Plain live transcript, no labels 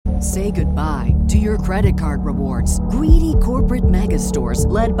Say goodbye to your credit card rewards. Greedy corporate mega stores,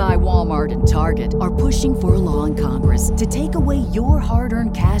 led by Walmart and Target, are pushing for a law in Congress to take away your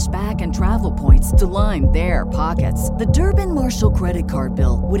hard-earned cash back and travel points to line their pockets. The Durbin-Marshall credit card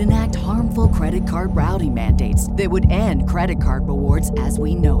bill would enact harmful credit card routing mandates that would end credit card rewards as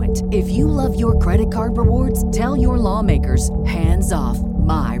we know it. If you love your credit card rewards, tell your lawmakers, hands off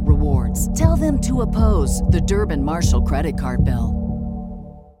my rewards. Tell them to oppose the Durbin-Marshall credit card bill.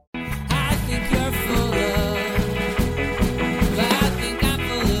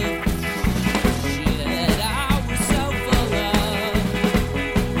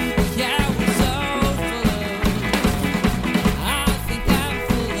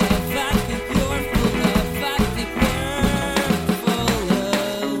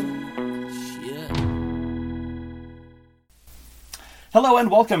 Hello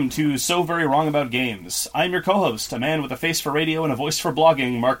and welcome to So Very Wrong About Games. I'm your co-host, a man with a face for radio and a voice for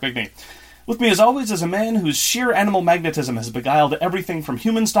blogging, Mark Bigney. With me as always is a man whose sheer animal magnetism has beguiled everything from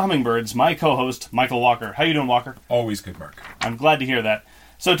humans to hummingbirds, my co-host, Michael Walker. How you doing, Walker? Always good, Mark. I'm glad to hear that.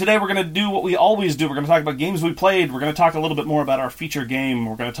 So today we're going to do what we always do. We're going to talk about games we played. We're going to talk a little bit more about our feature game.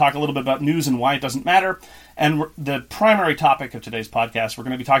 We're going to talk a little bit about news and why it doesn't matter. And the primary topic of today's podcast, we're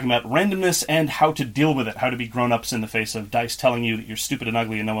going to be talking about randomness and how to deal with it, how to be grown-ups in the face of dice telling you that you're stupid and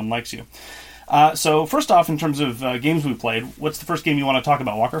ugly and no one likes you. So first off, in terms of games we played, what's the first game you want to talk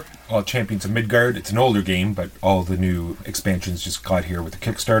about, Walker? Well, Champions of Midgard. It's an older game, but all the new expansions just got here with the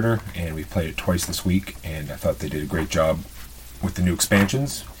Kickstarter, and we played it twice this week, and I thought they did a great job with the new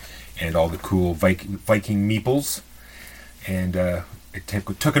expansions and all the cool Viking meeples. And it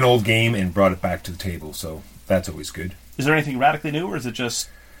took an old game and brought it back to the table, so that's always good. Is there anything radically new, or is it just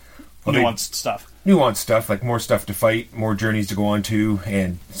nuanced stuff? Nuanced stuff, like more stuff to fight, more journeys to go on to,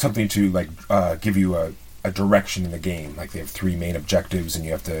 and something to give you a direction in the game. Like they have 3 main objectives, and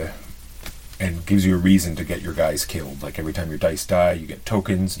you have to, and gives you a reason to get your guys killed. Like every time your dice die, you get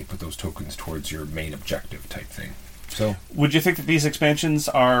tokens, and you put those tokens towards your main objective type thing. So, would you think that these expansions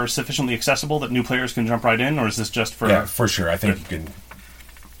are sufficiently accessible that new players can jump right in, or is this just for... Yeah, for sure. I think you can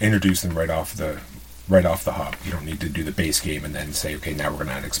introduce them right off the hop. You don't need to do the base game and then say, okay, now we're going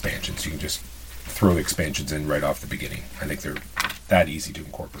to add expansions. You can just throw the expansions in right off the beginning. I think they're that easy to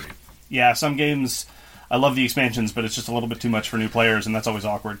incorporate. Yeah, some games, I love the expansions, but it's just a little bit too much for new players, and that's always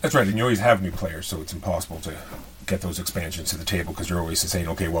awkward. That's right, and you always have new players, so it's impossible to get those expansions to the table because you're always saying,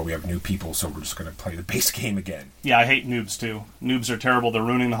 okay, well, we have new people, so we're just going to play the base game again. Yeah, I hate noobs, too. Noobs are terrible. They're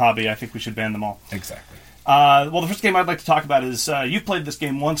ruining the hobby. I think we should ban them all. Exactly. Well, the first game I'd like to talk about is, you've played this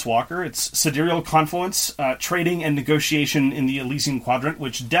game once, Walker. It's Sidereal Confluence, Trading and Negotiation in the Elysian Quadrant,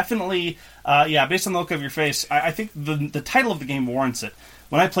 which definitely, based on the look of your face, I think the title of the game warrants it.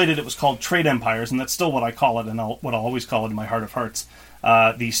 When I played it, it was called Trade Empires, and that's still what I call it, and what I'll always call it in my heart of hearts.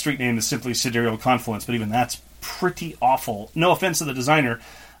 The street name is simply Sidereal Confluence, but even that's pretty awful. No offense to the designer.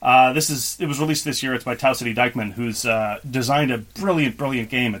 It was released this year. It's by Tau City Dykeman, who's designed a brilliant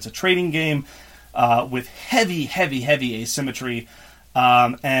game. It's a trading game with heavy asymmetry.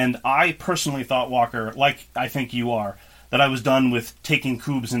 And I personally thought, Walker, like I think you are, that I was done with taking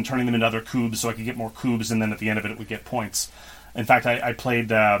cubes and turning them into other cubes so I could get more cubes, and then at the end of it would get points. In fact, I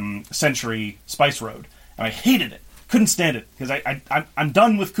played Century Spice Road, and I hated it. Couldn't stand it, because I'm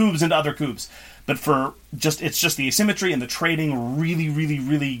done with cubes into other cubes. But it's just the asymmetry and the trading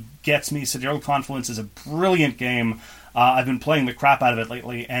really gets me. Sidereal Confluence is a brilliant game. I've been playing the crap out of it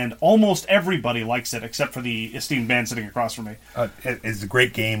lately, and almost everybody likes it, except for the esteemed man sitting across from me. It's a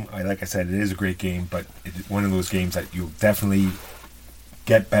great game. Like I said, it is a great game, but it's one of those games that you'll definitely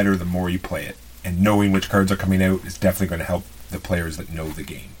get better the more you play it. And knowing which cards are coming out is definitely going to help the players that know the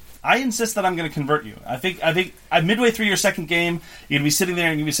game. I insist that I'm going to convert you. I think midway through your second game, you're going to be sitting there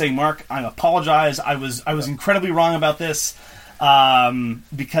and you're going to be saying, Mark, I apologize. I was incredibly wrong about this.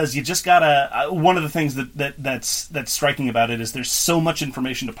 Because you just gotta. One of the things that's striking about it is there's so much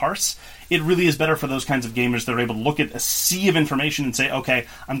information to parse. It really is better for those kinds of gamers that are able to look at a sea of information and say, okay,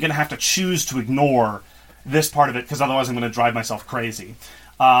 I'm going to have to choose to ignore this part of it because otherwise I'm going to drive myself crazy.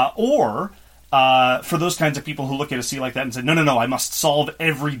 Or for those kinds of people who look at a sea like that and say, no, I must solve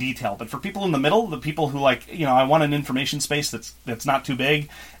every detail. But for people in the middle, the people who I want an information space that's not too big,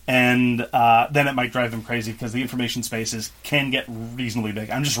 and then it might drive them crazy because the information spaces can get reasonably big.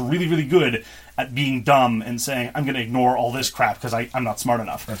 I'm just really good at being dumb and saying, I'm going to ignore all this crap because I'm not smart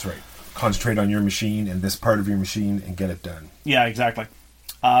enough. That's right. Concentrate on your machine and this part of your machine and get it done. Yeah, exactly.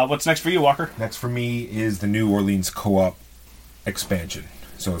 What's next for you, Walker? Next for me is the New Orleans Co-op expansion.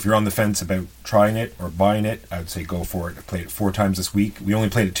 So if you're on the fence about trying it or buying it, I would say go for it. I played it 4 times this week. We only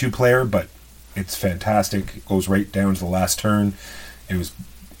played it 2-player, but it's fantastic. It goes right down to the last turn. It was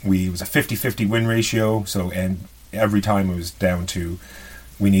it was a 50-50 win ratio. So, and every time it was down to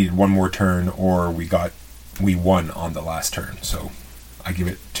we needed one more turn or we won on the last turn. So I give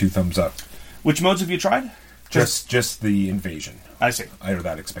it 2 thumbs up. Which modes have you tried? Just the invasion. I see. Out of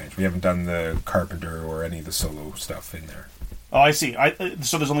that expansion. We haven't done the Carpenter or any of the solo stuff in there. Oh, I see.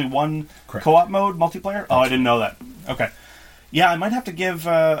 So there's only one Correct. co-op mode, multiplayer? Oh, I didn't know that. Okay. Yeah, I might have to give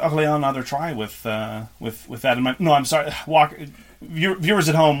Orléans another try with that in mind. No, I'm sorry. Walker, viewers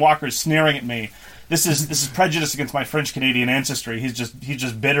at home, Walker's sneering at me. This is prejudice against my French-Canadian ancestry. He's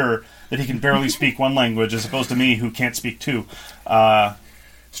just bitter that he can barely speak one language as opposed to me who can't speak 2.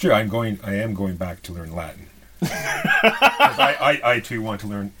 It's true. I am going back to learn Latin. I too want to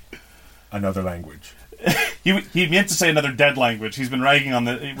learn another language. He meant to say another dead language. He's been ragging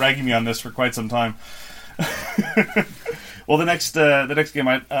me on this for quite some time. Well, the next game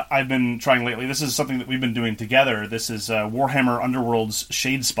I've been trying lately. This is something that we've been doing together. This is Warhammer Underworld's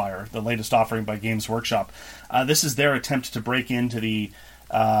Shadespire, the latest offering by Games Workshop. This is their attempt to break into the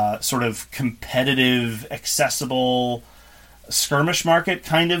sort of competitive, accessible skirmish market,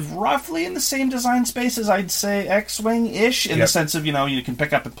 kind of roughly in the same design space as I'd say X-Wing-ish, in the sense of, you can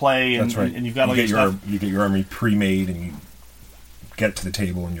pick up and play, and, right. and you've got all your stuff. You get your army pre-made, and you get to the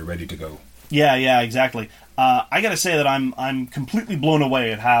table, and you're ready to go. Yeah, exactly. I gotta say that I'm completely blown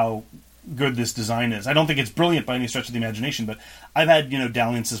away at how good this design is. I don't think it's brilliant by any stretch of the imagination, but I've had,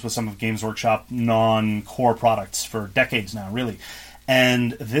 dalliances with some of Games Workshop non-core products for decades now, really.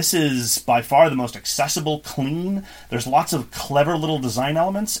 And this is by far the most accessible, clean. There's lots of clever little design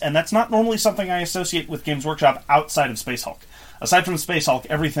elements, and that's not normally something I associate with Games Workshop outside of Space Hulk. Aside from Space Hulk,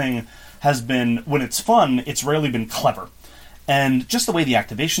 everything has been, when it's fun, it's rarely been clever. And just the way the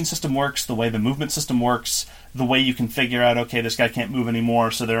activation system works, the way the movement system works, the way you can figure out, okay, this guy can't move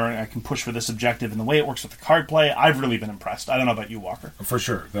anymore, so I can push for this objective, and the way it works with the card play, I've really been impressed. I don't know about you, Walker. For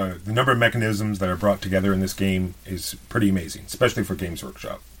sure. The number of mechanisms that are brought together in this game is pretty amazing, especially for Games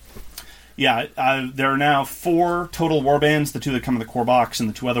Workshop. Yeah, there are now 4 total warbands, the 2 that come in the core box, and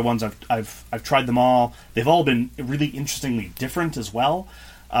the 2 other ones, I've tried them all. They've all been really interestingly different as well.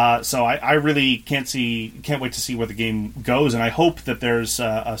 So I really can't wait to see where the game goes, and I hope that there's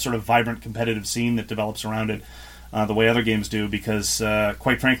a sort of vibrant competitive scene that develops around it, the way other games do, because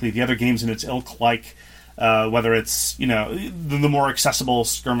quite frankly, the other games in its ilk, like whether it's the more accessible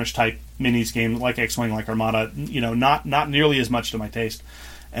skirmish type minis game like X-Wing, like Armada, not nearly as much to my taste.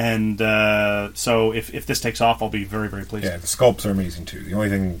 And so if this takes off, I'll be very, very pleased. Yeah, the sculpts are amazing too. The only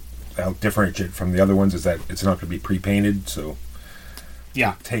thing that'll differentiate from the other ones is that it's not going to be pre-painted, so.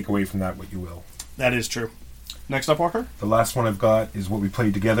 Yeah. Take away from that what you will. That is true. Next up, Walker? The last one I've got is what we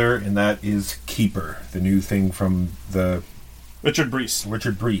played together, and that is Keeper, the new thing from the Richard Breese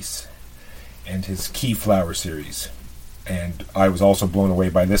and his Keyflower series. And I was also blown away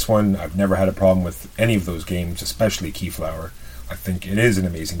by this one. I've never had a problem with any of those games, especially Keyflower. I think it is an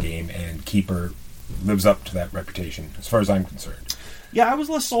amazing game, and Keeper lives up to that reputation, as far as I'm concerned. Yeah, I was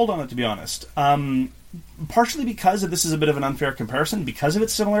less sold on it, to be honest. Partially because this is a bit of an unfair comparison, because of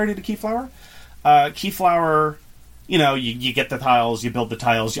its similarity to Keyflower. Keyflower, you get the tiles, you build the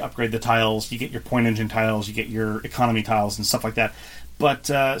tiles, you upgrade the tiles, you get your point engine tiles, you get your economy tiles and stuff like that. But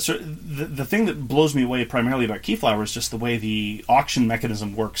so the thing that blows me away primarily about Keyflower is just the way the auction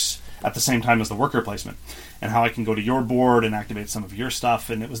mechanism works at the same time as the worker placement, and how I can go to your board and activate some of your stuff,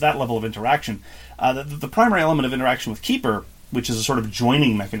 and it was that level of interaction. The primary element of interaction with Keeper, which is a sort of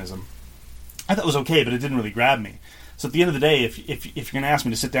joining mechanism, I thought was okay, but it didn't really grab me. So at the end of the day, if you're going to ask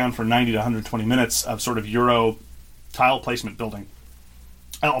me to sit down for 90 to 120 minutes of sort of Euro tile placement building,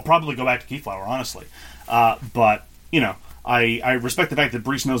 I'll probably go back to Keyflower, honestly. But I respect the fact that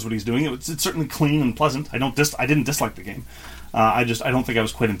Breese knows what he's doing. It's certainly clean and pleasant. I didn't dislike the game. I don't think I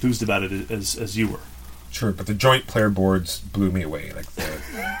was quite enthused about it as you were. Sure, but the joint player boards blew me away. Like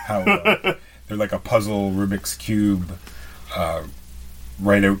how they're like a puzzle Rubik's cube.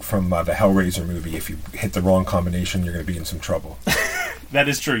 Right out from the Hellraiser movie. If you hit the wrong combination, you're going to be in some trouble. That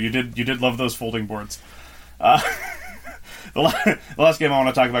is true. You did love those folding boards. The last game I want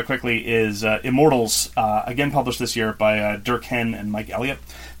to talk about quickly is Immortals, again published this year by Dirk Henn and Mike Elliott.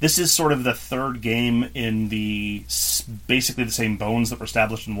 This is sort of the third game in basically the same bones that were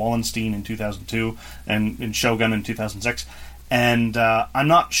established in Wallenstein in 2002 and in Shogun in 2006. And I'm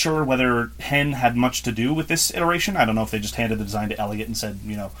not sure whether Henn had much to do with this iteration. I don't know if they just handed the design to Elliott and said,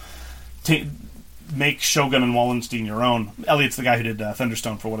 make Shogun and Wallenstein your own. Elliott's the guy who did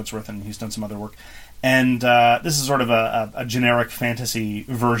Thunderstone, for what it's worth, and he's done some other work. And this is sort of a generic fantasy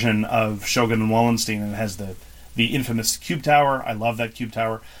version of Shogun and Wallenstein, and it has the infamous Cube Tower. I love that Cube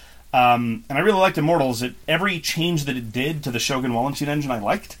Tower. And I really liked Immortals. Every change that it did to the Shogun Wallenstein engine I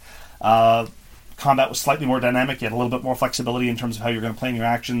liked. Combat was slightly more dynamic. You had a little bit more flexibility in terms of how you're going to plan your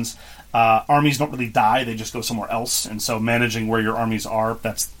actions. Armies don't really die. They just go somewhere else. And so managing where your armies are,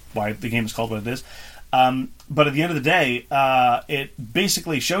 that's why the game is called what it is. But at the end of the day, it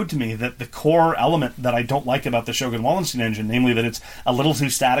basically showed to me that the core element that I don't like about the Shogun Wallenstein engine, namely that it's a little too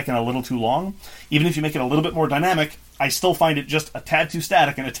static and a little too long, even if you make it a little bit more dynamic, I still find it just a tad too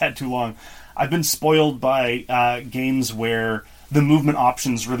static and a tad too long. I've been spoiled by games where the movement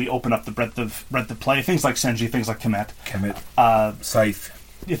options really open up the breadth of play. Things like Senji, things like Kemet. Scythe.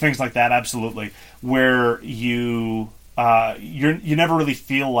 Things like that, absolutely. Where you never really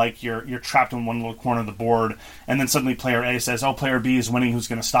feel like you're trapped in one little corner of the board, and then suddenly player A says, "Oh, player B is winning. Who's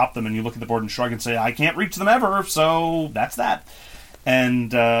going to stop them?" And you look at the board and shrug and say, "I can't reach them ever." So that's that.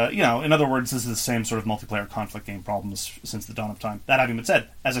 And in other words, this is the same sort of multiplayer conflict game problems since the dawn of time. That having been said,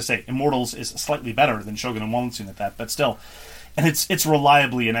 as I say, Immortals is slightly better than Shogun and Wallenstein at that, but still, and it's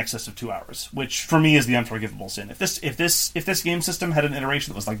reliably in excess of 2 hours, which for me is the unforgivable sin. If this game system had an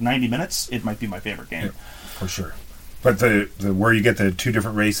iteration that was like 90 minutes, it might be my favorite game. Yeah, for sure. But the where you get the two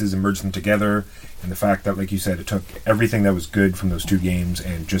different races and merge them together, and the fact that, like you said, it took everything that was good from those two games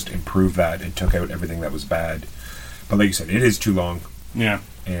and just improved that and took out everything that was bad. But like you said, it is too long. Yeah.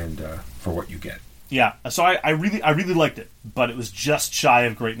 And for what you get. Yeah. So I really liked it, but it was just shy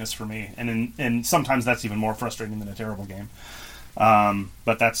of greatness for me, and sometimes that's even more frustrating than a terrible game.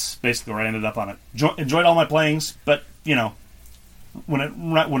 But that's basically where I ended up on it. Enjoyed all my playings, but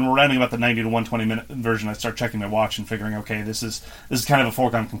when we're rounding about the 90 to 120 minute version, I start checking my watch and figuring, okay, this is kind of a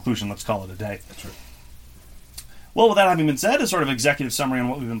foregone conclusion. Let's call it a day. That's right. Well, with that having been said, a sort of executive summary on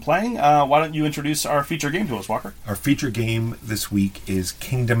what we've been playing, why don't you introduce our feature game to us, Walker? Our feature game this week is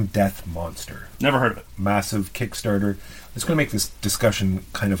Kingdom Death Monster. Never heard of it. Massive Kickstarter. It's going to make this discussion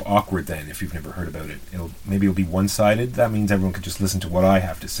kind of awkward then if you've never heard about it. Maybe it'll be one-sided. That means everyone can just listen to what I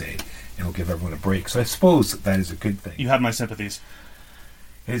have to say, and it'll give everyone a break. So I suppose that is a good thing. You have my sympathies.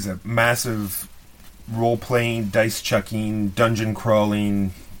 It is a massive role-playing, dice-chucking,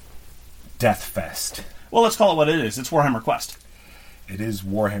 dungeon-crawling death fest. Well, let's call it what it is. It's Warhammer Quest. It is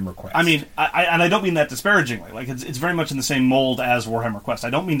Warhammer Quest. I mean, I don't mean that disparagingly. Like, it's very much in the same mold as Warhammer Quest. I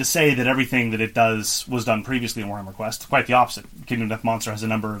don't mean to say that everything that it does was done previously in Warhammer Quest. Quite the opposite. Kingdom Death Monster has a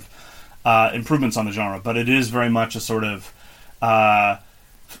number of improvements on the genre, but it is very much a sort of...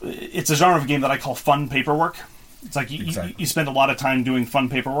 it's a genre of game that I call fun paperwork. It's like you spend a lot of time doing fun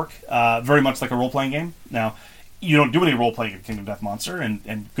paperwork, very much like a role-playing game. Now, you don't do any role-playing in Kingdom Death Monster,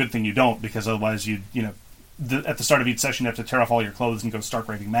 and good thing you don't, because otherwise at the start of each session you have to tear off all your clothes and go stark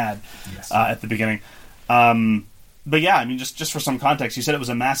raving mad. Yes. At the beginning. But yeah, I mean, just for some context, you said it was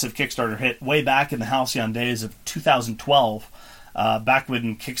a massive Kickstarter hit way back in the halcyon days of 2012, back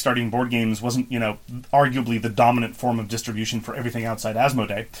when kickstarting board games wasn't, arguably the dominant form of distribution for everything outside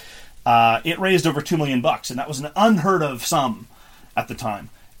Asmodee. It raised over $2 million, and that was an unheard of sum at the time.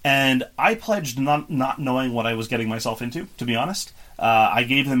 And I pledged not knowing what I was getting myself into, to be honest. I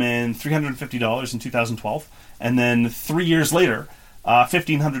gave them in $350 in 2012, and then 3 years later,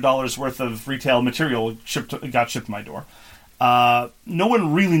 $1,500 worth of retail material got shipped to my door. No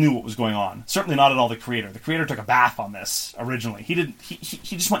one really knew what was going on. Certainly not at all the creator. The creator took a bath on this originally. He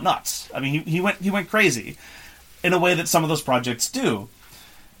just went nuts. I mean, he went crazy in a way that some of those projects do.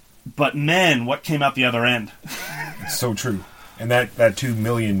 But man, what came out the other end? It's so true. And that 2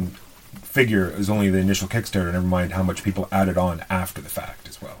 million figure is only the initial Kickstarter, never mind how much people added on after the fact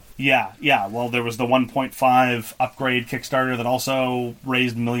as well. Yeah. Well, there was the 1.5 upgrade Kickstarter that also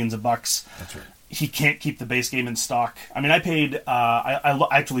raised millions of bucks. That's right. He can't keep the base game in stock. I mean, I paid... I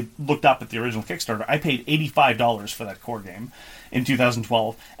actually looked up at the original Kickstarter. I paid $85 for that core game in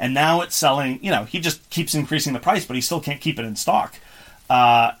 2012. And now it's selling... he just keeps increasing the price, but he still can't keep it in stock.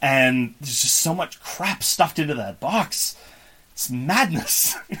 And there's just so much crap stuffed into that box. It's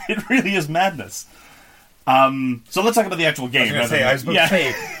madness. It really is madness. So let's talk about the actual game. I was about to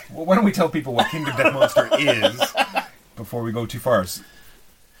say, well, why don't we tell people what Kingdom Death Monster is before we go too far?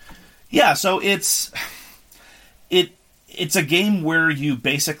 Yeah, so it's a game where you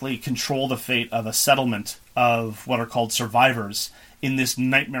basically control the fate of a settlement of what are called survivors in this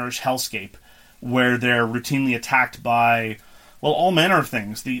nightmarish hellscape, where they're routinely attacked by... Well, all manner of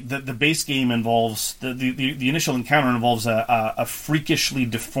things. The base game involves... The initial encounter involves a freakishly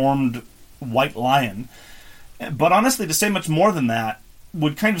deformed white lion. But honestly, to say much more than that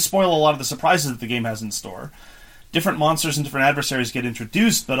would kind of spoil a lot of the surprises that the game has in store. Different monsters and different adversaries get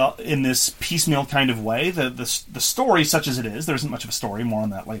introduced, but in this piecemeal kind of way. The story, such as it is, there isn't much of a story, more on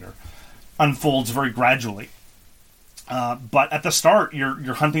that later, unfolds very gradually. But at the start,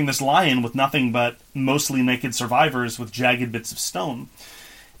 you're hunting this lion with nothing but mostly naked survivors with jagged bits of stone.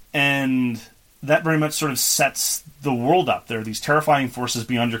 And that very much sort of sets the world up. There are these terrifying forces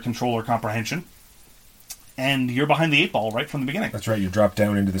beyond your control or comprehension. And you're behind the 8 ball right from the beginning. That's right. You drop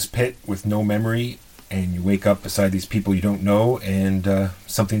down into this pit with no memory, and you wake up beside these people you don't know, and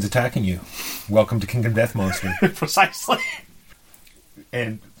something's attacking you. Welcome to Kingdom Death Monster. Precisely.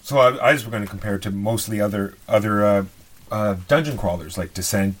 And so I was going to compare it to mostly other dungeon crawlers like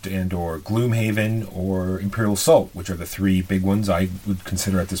Descent and or Gloomhaven or Imperial Assault, which are the 3 big ones I would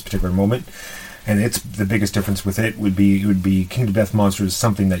consider at this particular moment. And it's the biggest difference with it would be Kingdom Death Monster is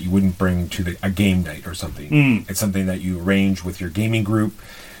something that you wouldn't bring to a game night or something. It's something that you arrange with your gaming group.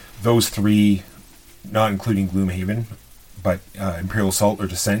 Those 3, not including Gloomhaven, but Imperial Assault or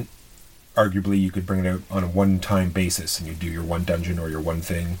Descent, arguably you could bring it out on a one-time basis and you do your one dungeon or your one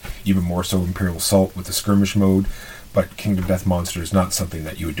thing. Even more so Imperial Assault with the skirmish mode. But Kingdom Death Monster is not something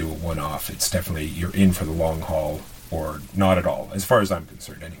that you would do a one-off. It's definitely you're in for the long haul, or not at all, as far as I'm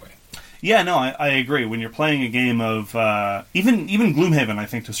concerned anyway. Yeah, no, I agree. When you're playing a game of even Gloomhaven, I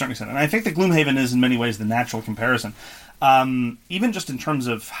think to a certain extent, and I think that Gloomhaven is in many ways the natural comparison. Even just in terms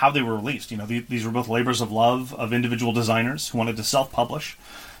of how they were released, these were both labors of love of individual designers who wanted to self-publish.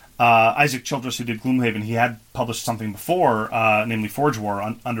 Isaac Childress, who did Gloomhaven, he had published something before, namely Forge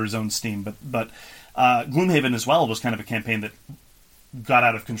War, under his own steam. But Gloomhaven as well was kind of a campaign that got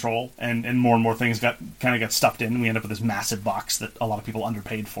out of control, and more things got stuffed in. And we end up with this massive box that a lot of people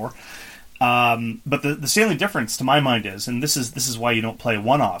underpaid for. But the salient difference, to my mind, is, and this is why you don't play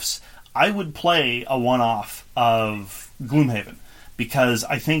one-offs. I would play a one-off of Gloomhaven because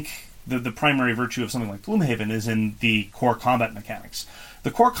I think the primary virtue of something like Gloomhaven is in the core combat mechanics.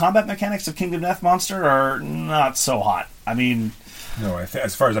 The core combat mechanics of Kingdom Death Monster are not so hot. I mean, no.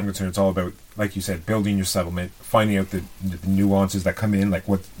 As far as I'm concerned, it's all about, like you said, building your settlement, finding out the nuances that come in, like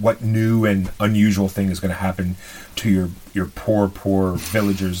what new and unusual thing is going to happen to your poor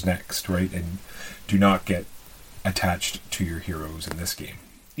villagers next, right? And do not get attached to your heroes in this game.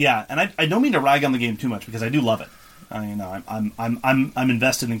 Yeah, and I don't mean to rag on the game too much because I do love it. I'm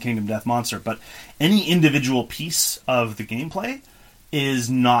invested in Kingdom Death Monster, but any individual piece of the gameplay is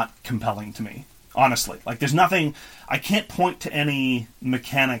not compelling to me, honestly. Like, there's nothing... I can't point to any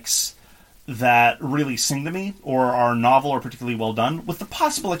mechanics that really sing to me or are novel or particularly well done, with the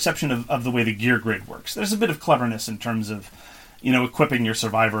possible exception of the way the gear grid works. There's a bit of cleverness in terms of, equipping your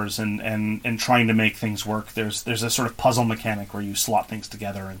survivors and trying to make things work. There's a sort of puzzle mechanic where you slot things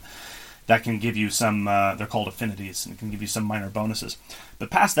together, and that can give you some... they're called affinities, and it can give you some minor bonuses. But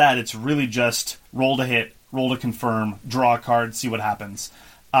past that, it's really just roll to hit, roll to confirm, draw a card, see what happens.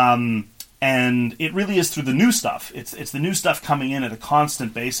 And it really is through the new stuff. It's the new stuff coming in at a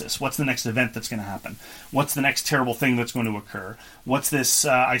constant basis. What's the next event that's going to happen? What's the next terrible thing that's going to occur? What's this,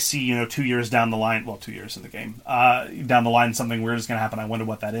 I see, 2 years down the line, 2 years in the game, down the line something weird is going to happen. I wonder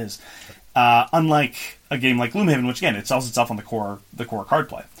what that is. Unlike a game like Gloomhaven, which again, it sells itself on the core card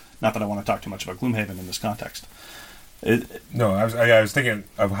play. Not that I want to talk too much about Gloomhaven in this context. No, I was thinking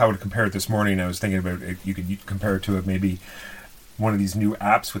of how to compare it this morning. I was thinking about it, you could compare it to maybe one of these new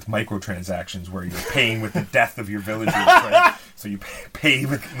apps with microtransactions where you're paying with the death of your villagers, right? So you pay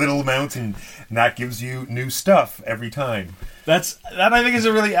with little amounts, and that gives you new stuff every time. That I think is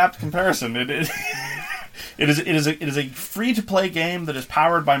a really apt comparison. It is a free to play game that is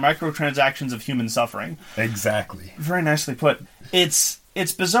powered by microtransactions of human suffering. Exactly. Very nicely put. It's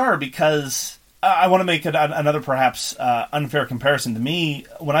bizarre because I want to make another perhaps unfair comparison. To me,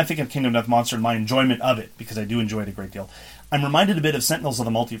 when I think of Kingdom Death Monster and my enjoyment of it, because I do enjoy it a great deal, I'm reminded a bit of Sentinels of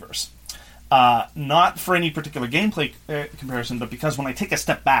the Multiverse. Not for any particular gameplay comparison, but because when I take a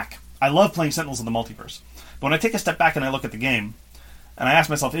step back, I love playing Sentinels of the Multiverse. But when I take a step back and I look at the game, and I ask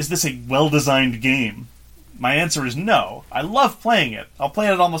myself, is this a well-designed game? My answer is no. I love playing it. I'll play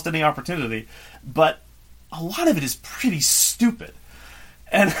it at almost any opportunity. But a lot of it is pretty stupid.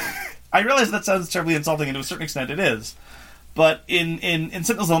 And I realize that sounds terribly insulting, and to a certain extent it is. But in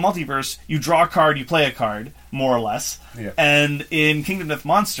Sentinels of the Multiverse, you draw a card, you play a card, more or less. Yeah. And in Kingdom Death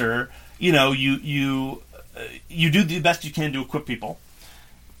Monster, you do the best you can to equip people.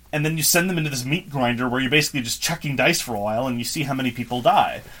 And then you send them into this meat grinder where you're basically just chucking dice for a while, and you see how many people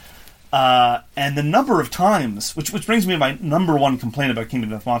die. And the number of times, which brings me to my number one complaint about Kingdom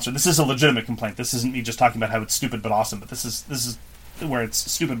Death Monster. This is a legitimate complaint. This isn't me just talking about how it's stupid but awesome, but this is where it's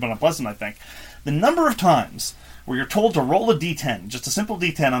stupid but unpleasant, I think. The number of times where you're told to roll a d10, just a simple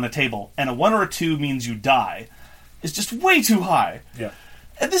d10 on a table, and a 1 or a 2 means you die, is just way too high. Yeah.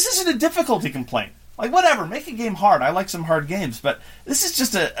 And this isn't a difficulty complaint. Like, whatever, make a game hard. I like some hard games, but this is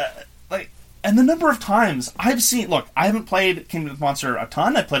just And the number of times I've seen... Look, I haven't played Kingdom Death Monster a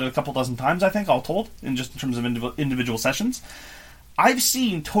ton. I played it a couple dozen times, I think, all told, in terms of individual sessions. I've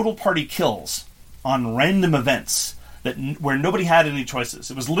seen total party kills on random events where nobody had any choices.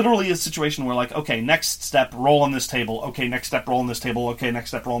 It was literally a situation where, like, okay, next step, roll on this table. Okay, next step, roll on this table. Okay,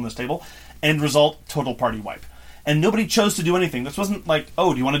 next step, roll on this table. End result, total party wipe. And nobody chose to do anything. This wasn't like,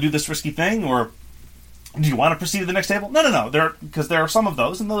 oh, do you want to do this risky thing? Or do you want to proceed to the next table? No. Because there are some of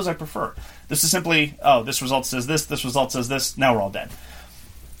those, and those I prefer. This is simply, oh, this result says this result says this, now we're all dead.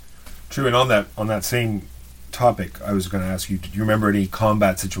 True, and on that same topic, I was going to ask you, did you remember any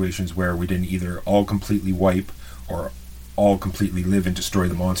combat situations where we didn't either all completely wipe or all completely live and destroy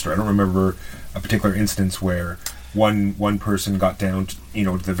the monster? I don't remember a particular instance where one person got down to,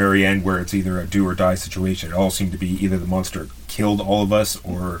 to the very end where it's either a do or die situation. It all seemed to be either the monster killed all of us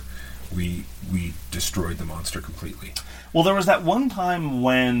or we destroyed the monster completely. Well, there was that one time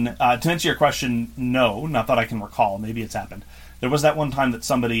when, to answer your question, no, not that I can recall, maybe it's happened. There was that one time that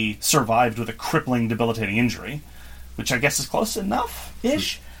somebody survived with a crippling, debilitating injury, which I guess is close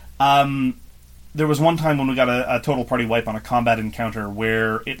enough-ish. There was one time when we got a total party wipe on a combat encounter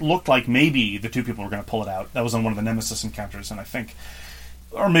where it looked like maybe the two people were going to pull it out. That was on one of the Nemesis encounters, and I think...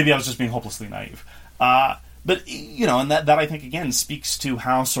 Or maybe I was just being hopelessly naive. But, and that I think, again, speaks to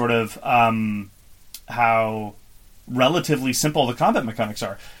how sort of... how relatively simple the combat mechanics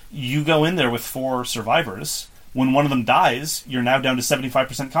are. You go in there with 4 survivors. When one of them dies, you're now down to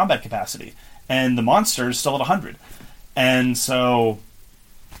 75% combat capacity. And the monster is still at 100. And so...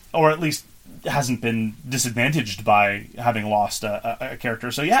 Or at least... hasn't been disadvantaged by having lost a character.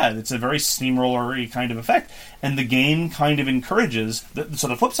 So yeah, it's a very steamroller-y kind of effect. And the game kind of encourages... So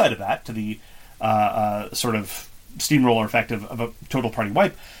the flip side of that, to the sort of steamroller effect of a total party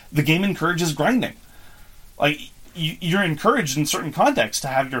wipe, the game encourages grinding. Like, you're encouraged in certain contexts to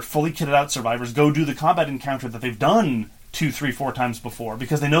have your fully kitted out survivors go do the combat encounter that they've done 2, 3, 4 times before,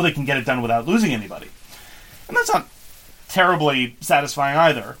 because they know they can get it done without losing anybody. And that's not terribly satisfying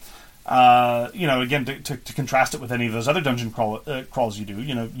either. Again, to contrast it with any of those other dungeon crawls you do,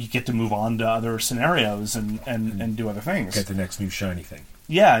 you get to move on to other scenarios and do other things. Get the next new shiny thing.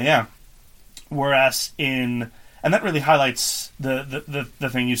 Yeah. Whereas and that really highlights the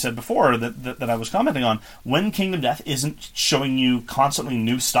thing you said before that I was commenting on. When Kingdom Death isn't showing you constantly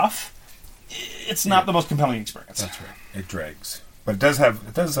new stuff, it's not the most compelling experience. That's right. It drags. But it does have,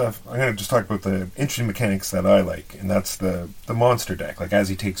 I'm going to just talk about the interesting mechanics that I like, and that's the monster deck. Like, as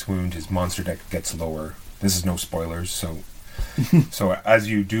he takes wound, his monster deck gets lower. This is no spoilers, so as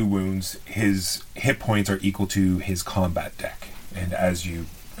you do wounds, his hit points are equal to his combat deck. And as you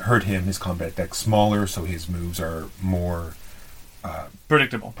hurt him, his combat deck's smaller, so his moves are more...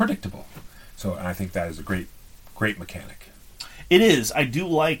 Predictable. So I think that is a great mechanic. It is. I do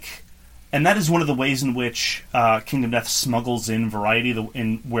like... And that is one of the ways in which Kingdom Death smuggles in variety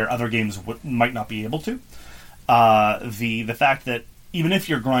in where other games might not be able to. The fact that even if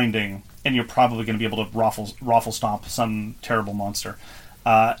you're grinding, and you're probably going to be able to raffle stomp some terrible monster,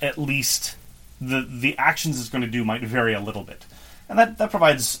 at least the actions it's going to do might vary a little bit. And that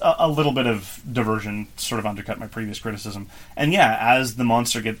provides a little bit of diversion, sort of undercut my previous criticism. And yeah, as the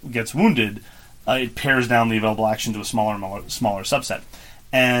monster gets wounded, it pares down the available action to a smaller subset.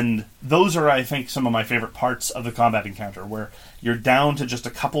 And those are, I think, some of my favorite parts of the combat encounter, where you're down to just a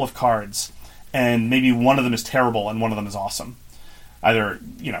couple of cards, and maybe one of them is terrible and one of them is awesome. Either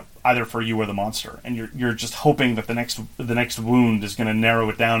for you or the monster. And you're just hoping that the next wound is going to narrow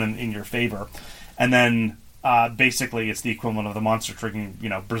it down in your favor. And then basically it's the equivalent of the monster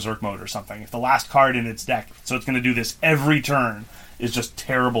triggering, Berserk mode or something. If the last card in its deck, so it's going to do this every turn, is just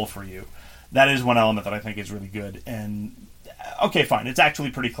terrible for you, that is one element that I think is really good. And okay, fine, it's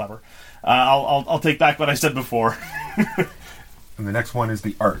actually pretty clever. I'll take back what I said before. And the next one is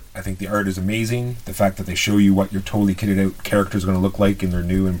the art. I think the art is amazing. The fact that they show you what your totally kitted out characters are going to look like in their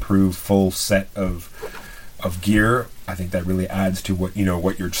new, improved, full set of gear. I think that really adds to what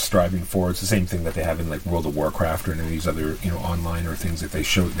you're striving for. It's the same thing that they have in like World of Warcraft or any of these other online or things that they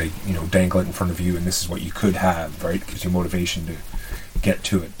dangle it in front of you, and this is what you could have. Right, it gives you motivation to get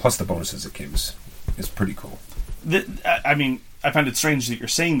to it. Plus the bonuses it gives is pretty cool. I find it strange that you're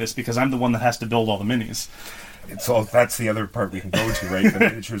saying this because I'm the one that has to build all the minis. That's the other part we can go to, right? The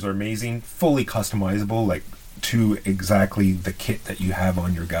miniatures are amazing, fully customizable, like to exactly the kit that you have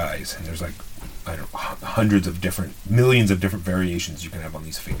on your guys. And there's millions of different variations you can have on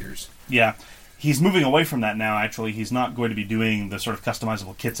these figures. Yeah. He's moving away from that now, actually. He's not going to be doing the sort of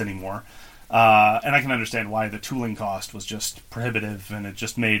customizable kits anymore. And I can understand why the tooling cost was just prohibitive, and it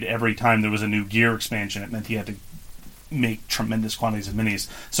just made every time there was a new gear expansion, it meant he had to make tremendous quantities of minis.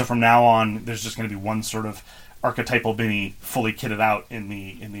 So from now on, there's just going to be one sort of archetypal mini fully kitted out in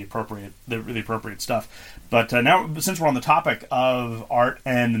the appropriate stuff. But now, since we're on the topic of art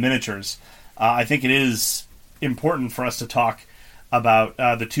and the miniatures, I think it is important for us to talk about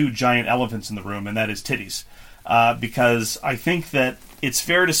the two giant elephants in the room, and that is titties. Because I think that it's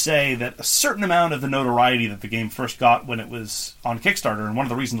fair to say that a certain amount of the notoriety that the game first got when it was on Kickstarter, and one of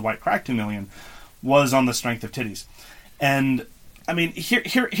the reasons why it cracked 2 million, was on the strength of titties. And I mean,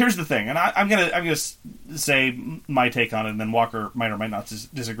 here's the thing, and I'm gonna say my take on it, and then Walker might or might not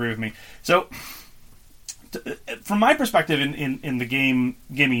disagree with me. So, from my perspective, in the gaming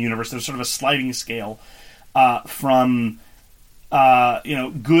universe, there's sort of a sliding scale from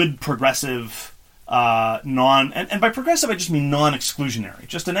good progressive. And by progressive I just mean non-exclusionary,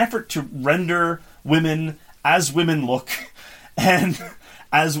 just an effort to render women as women look, and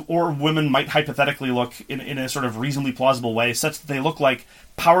or women might hypothetically look in a sort of reasonably plausible way, such that they look like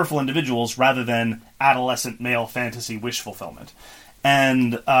powerful individuals rather than adolescent male fantasy wish fulfillment.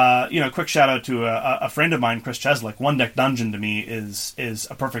 And quick shout out to a friend of mine, Chris Cheslick. One Deck Dungeon to me is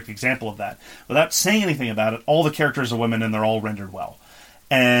a perfect example of that. Without saying anything about it, all the characters are women and they're all rendered well.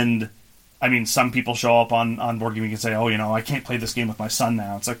 And I mean, some people show up on Board Game Geek and say, "Oh, I can't play this game with my son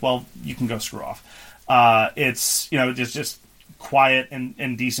now." It's like, well, you can go screw off. It's just quiet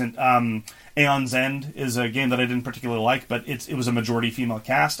and decent. Aeon's End is a game that I didn't particularly like, but it was a majority female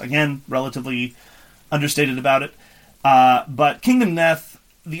cast. Again, relatively understated about it. But Kingdom Death,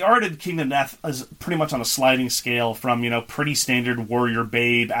 the art in Kingdom Death is pretty much on a sliding scale from pretty standard warrior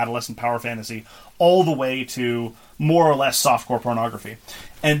babe adolescent power fantasy all the way to more or less softcore pornography.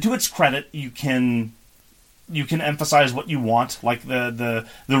 And to its credit, you can emphasize what you want, like the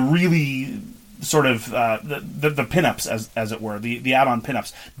really sort of the pinups, as it were, the add-on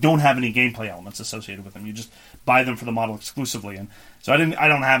pinups don't have any gameplay elements associated with them. You just buy them for the model exclusively, and so I don't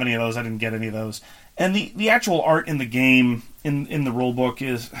have any of those. I didn't get any of those. And the actual art in the game in the rule book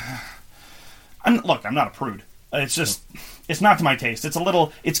is, I'm not a prude. It's just it's not to my taste.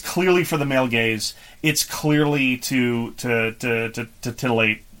 It's clearly for the male gaze. It's clearly to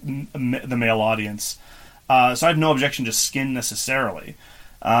titillate the male audience. So I have no objection to skin necessarily.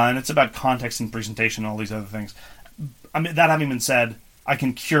 And it's about context and presentation and all these other things. I mean, that having been said, I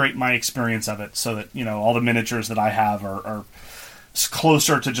can curate my experience of it so that all the miniatures that I have are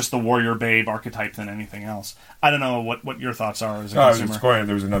closer to just the warrior babe archetype than anything else. I don't know what your thoughts are as a consumer.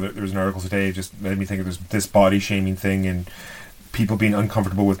 There was an article today just made me think of this body shaming thing and people being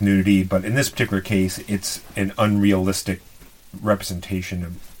uncomfortable with nudity, but in this particular case, it's an unrealistic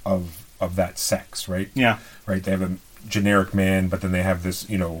representation of that sex, right? Yeah. Right. They have a generic man, but then they have this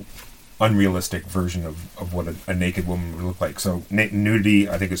unrealistic version of what a naked woman would look like. So nudity,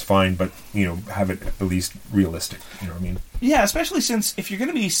 I think, is fine, but have it at least realistic. You know what I mean? Yeah, especially since if you're going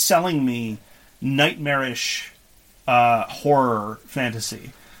to be selling me nightmarish horror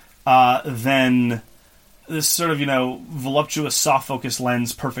fantasy, then this sort of voluptuous, soft focus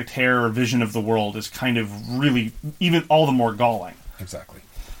lens, perfect hair vision of the world is kind of really even all the more galling. Exactly.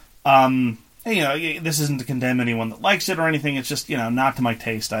 This isn't to condemn anyone that likes it or anything. It's just not to my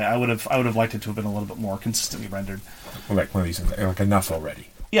taste. I would have liked it to have been a little bit more consistently rendered. Well, like one of these things, like enough already.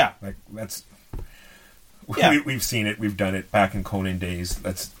 Yeah, like that's. Yeah. We've seen it. We've done it back in Conan days.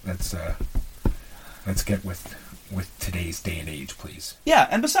 Let's get with today's day and age, please. Yeah,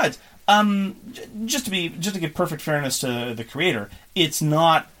 and besides, just to give perfect fairness to the creator, it's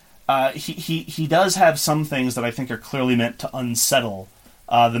not. He does have some things that I think are clearly meant to unsettle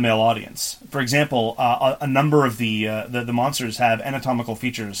the male audience. For example, a number of the monsters have anatomical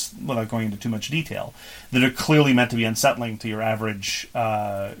features, without going into too much detail, that are clearly meant to be unsettling to your average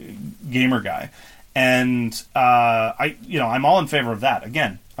gamer guy. And I'm all in favor of that.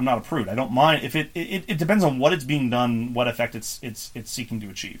 Again, I'm not a prude. I don't mind if it depends on what it's being done, what effect it's seeking to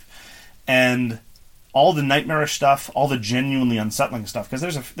achieve, and all the nightmarish stuff, all the genuinely unsettling stuff. Because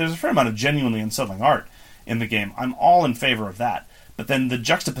there's a fair amount of genuinely unsettling art in the game. I'm all in favor of that. But then the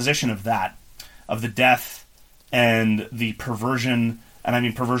juxtaposition of that, of the death and the perversion, and I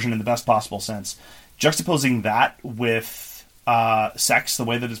mean perversion in the best possible sense, juxtaposing that with sex, the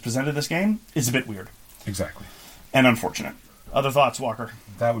way that it's presented in this game, is a bit weird. Exactly. And unfortunate. Other thoughts, Walker?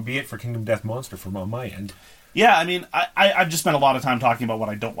 That would be it for Kingdom Death Monster from on my end. Yeah, I mean, I've just spent a lot of time talking about what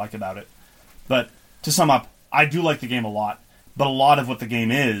I don't like about it. But to sum up, I do like the game a lot. But a lot of what the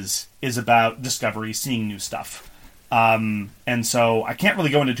game is about discovery, seeing new stuff. And so I can't really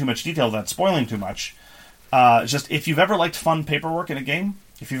go into too much detail without spoiling too much. Just if you've ever liked fun paperwork in a game,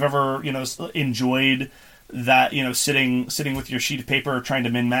 if you've ever enjoyed that sitting with your sheet of paper trying to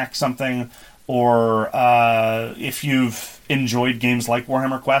min-max something, or if you've enjoyed games like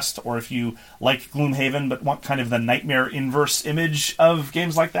Warhammer Quest, or if you like Gloomhaven but want kind of the nightmare inverse image of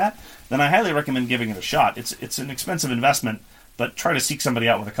games like that, then I highly recommend giving it a shot. It's an expensive investment, but try to seek somebody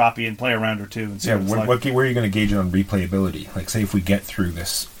out with a copy and play a round or two and see what it's like. Where are you going to gauge it on replayability? Like, say if we get through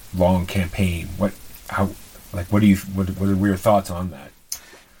this long campaign, what are your thoughts on that?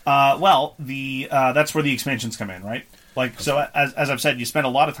 That's where the expansions come in, right? Like, okay. So as I've said, you spend a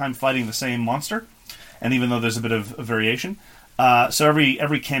lot of time fighting the same monster, and even though there's a bit of variation, so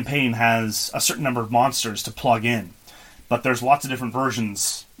every campaign has a certain number of monsters to plug in, but there's lots of different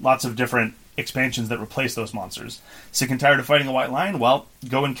versions, lots of different expansions that replace those monsters. Sick and tired of fighting a white lion? Well,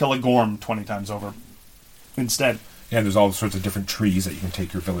 go and kill a Gorm 20 times over instead. Yeah, and there's all sorts of different trees that you can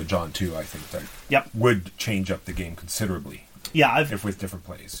take your village on too. I think that would change up the game considerably. Yeah, if with different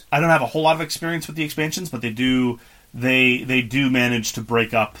plays. I don't have a whole lot of experience with the expansions, but they do manage to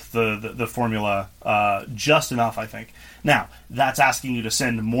break up the formula just enough, I think. Now, that's asking you to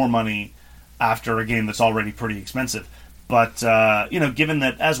send more money after a game that's already pretty expensive. But, given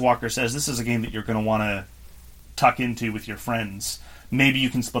that, as Walker says, this is a game that you're going to want to tuck into with your friends, maybe you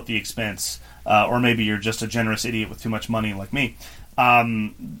can split the expense, or maybe you're just a generous idiot with too much money like me.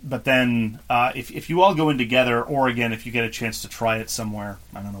 But then, if you all go in together, or again, if you get a chance to try it somewhere,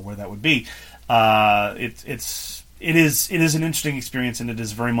 I don't know where that would be, it is an interesting experience, and it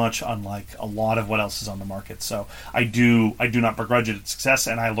is very much unlike a lot of what else is on the market. So I do not begrudge it its success,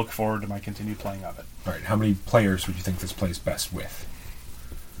 and I look forward to my continued playing of it. All right, how many players would you think this plays best with?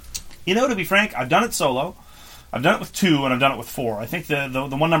 To be frank, I've done it solo. I've done it with 2, and I've done it with 4. I think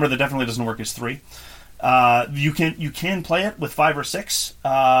the one number that definitely doesn't work is 3. You can play it with 5 or 6.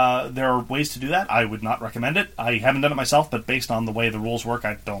 There are ways to do that. I would not recommend it. I haven't done it myself, but based on the way the rules work,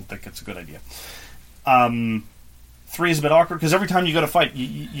 I don't think it's a good idea. 3 is a bit awkward, because every time you go to fight,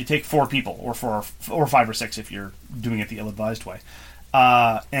 you take 4 people, or 5 or 6 if you're doing it the ill-advised way.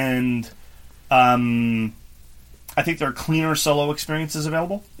 I think there are cleaner solo experiences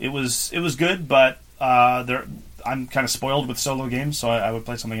available. It was good, but I'm kind of spoiled with solo games, so I would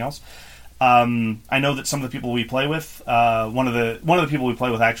play something else. I know that some of the people we play with, one of the people we play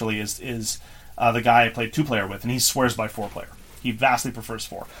with actually is the guy I played 2-player with, and he swears by 4-player. He vastly prefers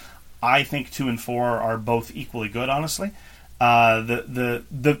 4. I think 2 and 4 are both equally good, honestly. The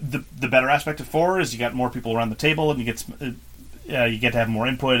better aspect of 4 is you got more people around the table, and you get to have more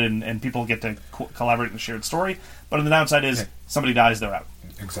input, and people get to collaborate in the shared story. But the downside is somebody dies, they're out.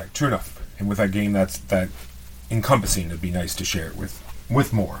 Exactly, true enough. And with that game, that's that encompassing. It'd be nice to share it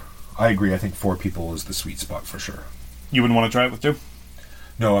with more. I agree. I think 4 people is the sweet spot for sure. You wouldn't want to try it with 2?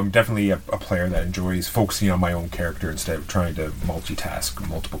 No, I'm definitely a player that enjoys focusing on my own character instead of trying to multitask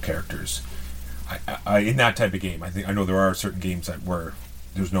multiple characters. I in that type of game, I know there are certain games where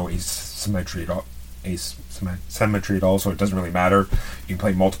there's no asymmetry at all, so it doesn't really matter. You can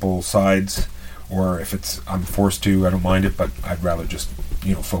play multiple sides, or if I'm forced to, I don't mind it, but I'd rather just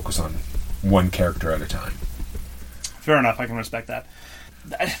focus on one character at a time. Fair enough. I can respect that.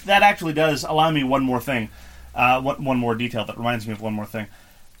 That actually does allow me one more thing, one more detail that reminds me of one more thing.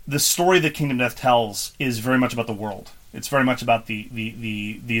 The story that Kingdom Death tells is very much about the world. It's very much about the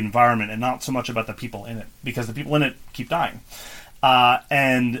environment, and not so much about the people in it, because the people in it keep dying.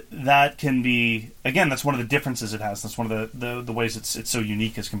 And that can be, again, that's one of the differences it has. That's one of the ways it's so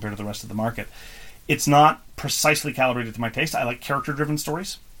unique as compared to the rest of the market. It's not precisely calibrated to my taste. I like character-driven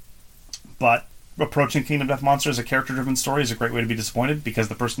stories, but approaching Kingdom Death Monster as a character-driven story is a great way to be disappointed, because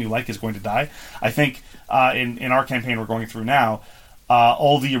the person you like is going to die. I think in our campaign we're going through now,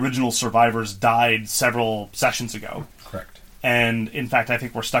 all the original survivors died several sessions ago. Correct. And in fact, I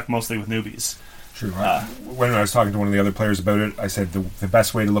think we're stuck mostly with newbies. True. When I was talking to one of the other players about it, I said the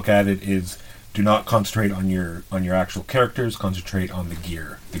best way to look at it is do not concentrate on your actual characters. Concentrate on the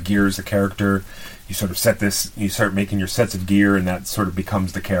gear. The gear is the character. You sort of you start making your sets of gear, and that sort of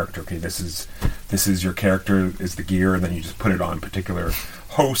becomes the character. Okay, this is your character, is the gear, and then you just put it on a particular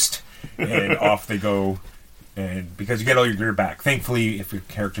host, and off they go. And because you get all your gear back, thankfully, if your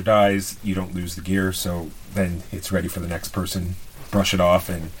character dies, you don't lose the gear. So then it's ready for the next person. Brush it off,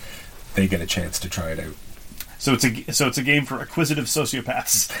 and they get a chance to try it out. So it's a game for acquisitive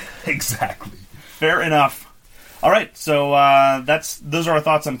sociopaths. Exactly. Fair enough. All right, so those are our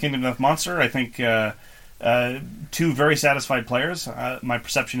thoughts on Kingdom Death Monster. I think 2 very satisfied players. My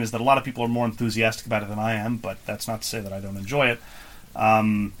perception is that a lot of people are more enthusiastic about it than I am, but that's not to say that I don't enjoy it.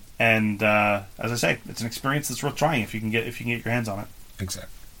 And as I say, it's an experience that's worth trying if you can get your hands on it.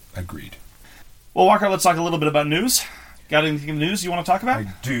 Exactly. Agreed. Well, Walker, let's talk a little bit about news. Got anything in the news you want to talk about?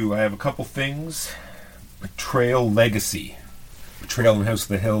 I do. I have a couple things. Betrayal Legacy Betrayal in House of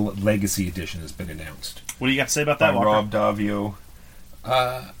the Hill Legacy Edition has been announced. What do you got to say about that, By Walker? Rob Daviau.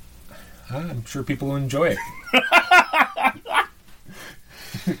 I'm sure people will enjoy it.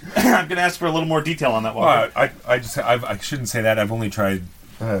 I'm going to ask for a little more detail on that, Walker. I shouldn't say that. I've only tried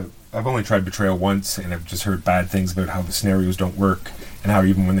Betrayal once, and I've just heard bad things about how the scenarios don't work, and how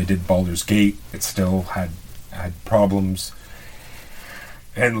even when they did Baldur's Gate, it still had problems.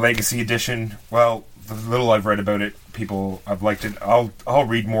 And Legacy Edition, well, the little I've read about it, I've liked it. I'll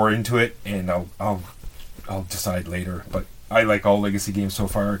read more into it, and I'll decide later. But I like all Legacy games so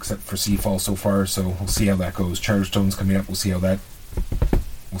far, except for Seafall so far. So we'll see how that goes. Charterstone's coming up. We'll see how that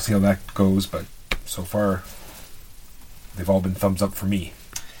goes. But so far, they've all been thumbs up for me.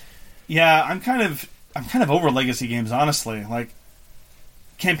 Yeah, I'm kind of over Legacy games, honestly. Like,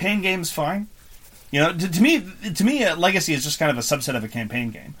 campaign games, fine. You know, to me, Legacy is just kind of a subset of a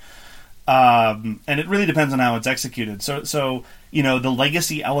campaign game. And it really depends on how it's executed. So you know, the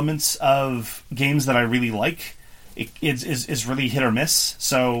legacy elements of games that I really like is really hit or miss.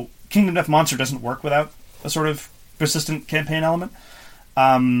 So Kingdom Death Monster doesn't work without a sort of persistent campaign element.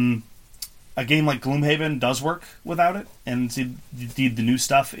 A game like Gloomhaven does work without it, and the new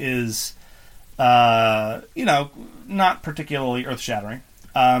stuff is, you know, not particularly earth-shattering.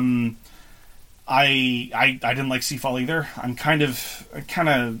 I didn't like Seafall either. I'm kind of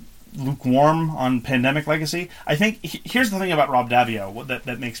lukewarm on Pandemic Legacy. I think here's the thing about Rob Daviau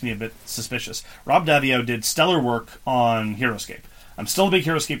that makes me a bit suspicious. Rob Daviau did stellar work on HeroScape. I'm still a big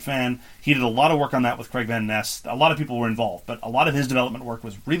HeroScape fan. He did a lot of work on that with Craig Van Ness. A lot of people were involved, but a lot of his development work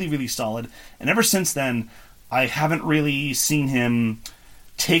was really, really solid. And ever since then, I haven't really seen him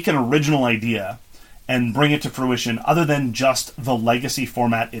take an original idea and bring it to fruition other than just the Legacy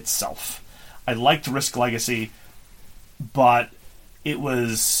format itself. I liked Risk Legacy, but it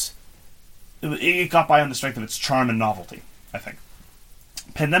got by on the strength of its charm and novelty, I think.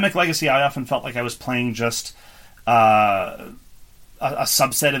 Pandemic Legacy, I often felt like I was playing just a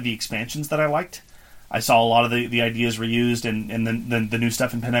subset of the expansions that I liked. I saw a lot of the ideas reused, and then the new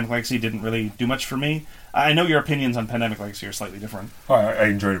stuff in Pandemic Legacy didn't really do much for me. I know your opinions on Pandemic Legacy are slightly different. Oh, I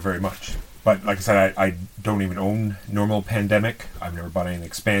enjoyed it very much. But like I said, I don't even own normal Pandemic. I've never bought any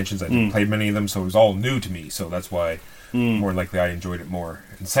expansions. I haven't played many of them, so it was all new to me. So that's why more likely I enjoyed it more.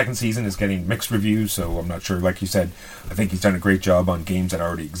 And the second season is getting mixed reviews, so I'm not sure. Like you said, I think he's done a great job on games that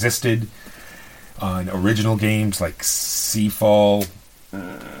already existed, on original games like Seafall.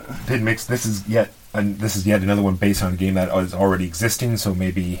 Did mix. This is yet another one based on a game that is already existing. So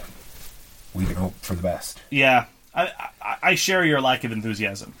maybe we can hope for the best. Yeah, I share your lack of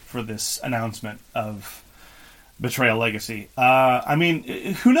enthusiasm for this announcement of Betrayal Legacy. I mean,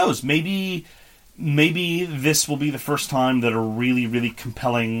 who knows? Maybe this will be the first time that a really, really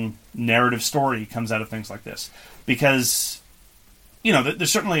compelling narrative story comes out of things like this. Because, you know,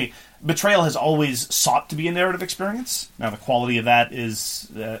 there's certainly... Betrayal has always sought to be a narrative experience. Now, the quality of that is,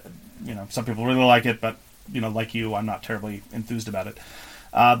 you know, some people really like it, but, you know, like you, I'm not terribly enthused about it.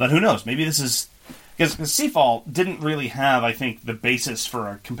 But who knows? Maybe this is... Because Seafall didn't really have, I think, the basis for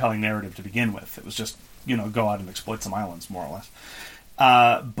a compelling narrative to begin with. It was just, you know, go out and exploit some islands, more or less.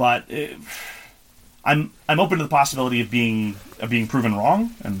 I'm open to the possibility of being proven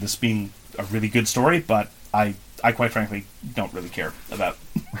wrong, and this being a really good story, but I quite frankly don't really care about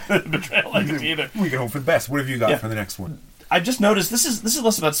Betrayal Legacy either. We can hope for the best. What have you got for the next one? I've just noticed this is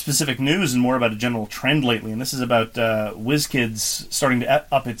less about specific news and more about a general trend lately, and this is about WizKids starting to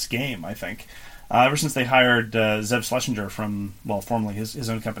up its game, I think. Ever since they hired Zev Schlesinger from, well, formerly his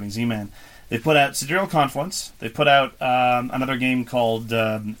own company, Z-Man, they put out Sidereal Confluence. They put out another game called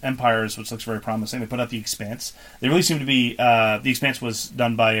Empires, which looks very promising. They put out The Expanse. They really seem to be... The Expanse was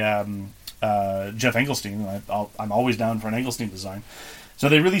done by Jeff Engelstein. I'm always down for an Engelstein design. So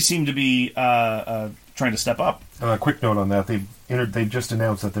they really seem to be trying to step up. A quick note on that. They've just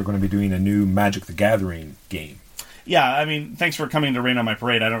announced that they're going to be doing a new Magic the Gathering game. Yeah, I mean, thanks for coming to rain on my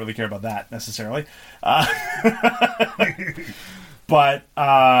parade. I don't really care about that necessarily. But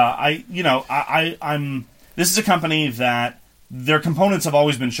I'm. This is a company that their components have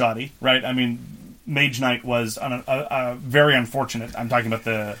always been shoddy, right? I mean, Mage Knight was very unfortunate. I'm talking about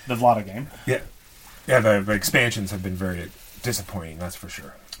the Vlada game. Yeah. The expansions have been very disappointing. That's for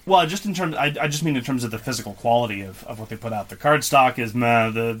sure. Well, just in terms, I just mean in terms of the physical quality of what they put out. The card stock is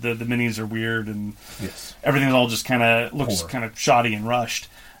meh. The minis are weird, and everything's all just kind of looks kind of shoddy and rushed.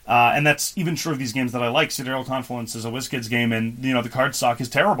 And that's even true of these games that I like. Sidereal Confluence is a WizKids game, and you know the card stock is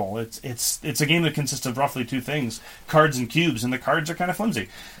terrible. It's a game that consists of roughly two things: cards and cubes, and the cards are kind of flimsy,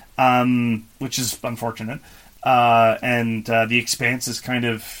 which is unfortunate. And The Expanse is kind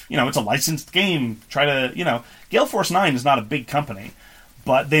of, you know, it's a licensed game. Try to, you know, Gale Force 9 is not a big company,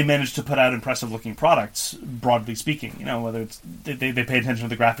 but they managed to put out impressive-looking products, broadly speaking. Whether it's they pay attention to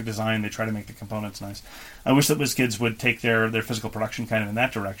the graphic design, they try to make the components nice. I wish that WizKids would take their physical production kind of in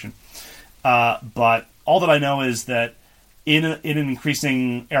that direction. But all that I know is that in an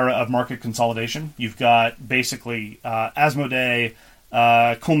increasing era of market consolidation, you've got basically Asmodee,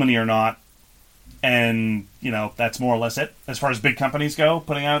 Coolmini or not, and that's more or less it as far as big companies go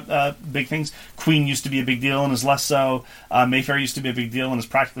putting out big things. Queen used to be a big deal and is less so. Mayfair used to be a big deal and is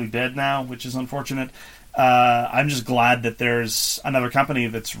practically dead now, which is unfortunate. I'm just glad that there's another company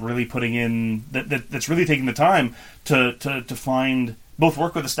that's really putting in that's really taking the time to find both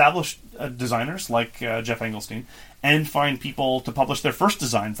work with established designers like Jeff Engelstein and find people to publish their first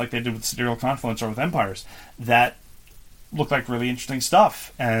designs like they did with Sidereal Confluence or with Empires that look like really interesting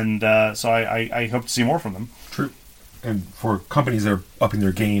stuff, and so I hope to see more from them. True. And for companies that are upping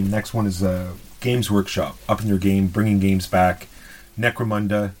their game, next one is Games Workshop, upping their game, bringing games back.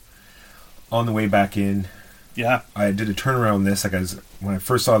 Necromunda, on the way back in. Yeah. I did a turnaround on this. When I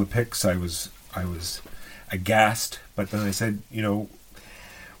first saw the pics, I was aghast, but then I said,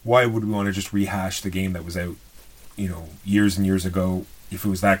 why would we want to just rehash the game that was out, years and years ago? If it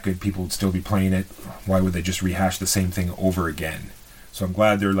was that good, people would still be playing it. Why would they just rehash the same thing over again? So I'm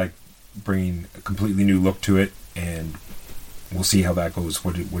glad they're bringing a completely new look to it, and we'll see how that goes.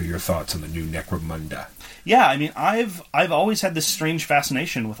 What are your thoughts on the new Necromunda? Yeah, I mean, I've always had this strange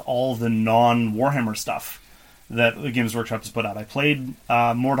fascination with all the non-Warhammer stuff that the Games Workshop has put out. I played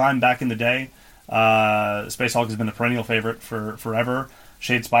Mordheim back in the day. Space Hulk has been a perennial favorite for forever.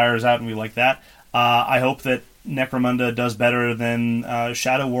 Shadespire is out, and we like that. I hope that Necromunda does better than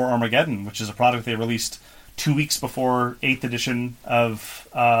Shadow War Armageddon, which is a product they released 2 weeks before 8th edition of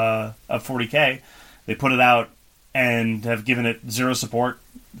 40K. They put it out and have given it zero support.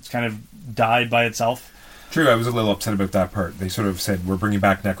 It's kind of died by itself. True, I was a little upset about that part. They sort of said, we're bringing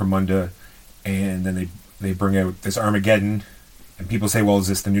back Necromunda, and then they bring out this Armageddon, and people say, well, is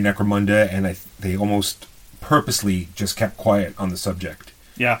this the new Necromunda? And they almost purposely just kept quiet on the subject.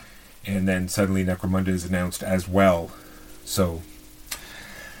 Yeah. And then suddenly Necromunda is announced as well. So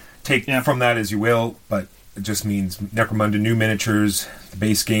take from that as you will, but it just means Necromunda, new miniatures. The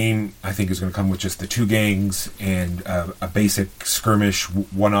base game, I think, is going to come with just the 2 gangs and a basic skirmish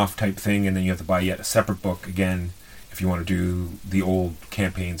one-off type thing, and then you have to buy yet a separate book again if you want to do the old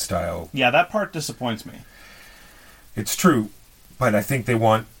campaign style. Yeah, that part disappoints me. It's true, but I think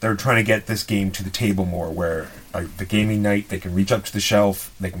they're trying to get this game to the table more, where the gaming night, they can reach up to the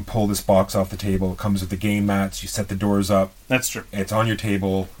shelf, they can pull this box off the table, it comes with the game mats, you set the doors up. That's true. It's on your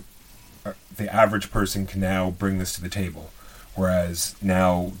table. The average person can now bring this to the table, whereas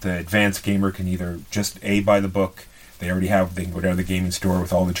now the advanced gamer can either just buy the book, they can go down to the gaming store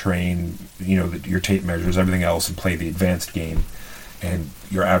with all the terrain, your tape measures, everything else, and play the advanced game, and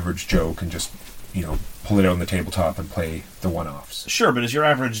your average Joe can just pull it out on the tabletop and play the one-offs. Sure, but is your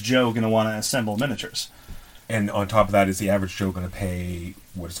average Joe going to want to assemble miniatures? And on top of that, is the average Joe going to pay,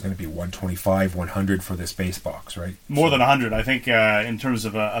 what is it going to be, $125, $100 for this base box, right? More than $100. I think in terms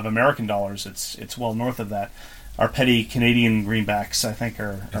of American dollars, it's well north of that. Our petty Canadian greenbacks, I think,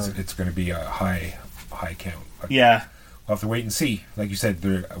 are... It's going to be a high count. But yeah. We'll have to wait and see. Like you said,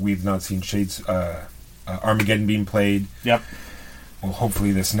 we've not seen Armageddon being played. Yep. Well,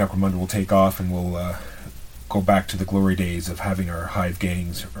 hopefully this Necromunda will take off, and we'll go back to the glory days of having our hive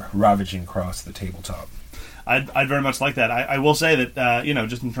gangs ravaging across the tabletop. I'd very much like that. I will say that,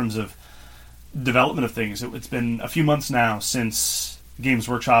 just in terms of development of things, it's been a few months now since Games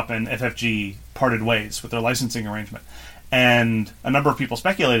Workshop and FFG parted ways with their licensing arrangement. And a number of people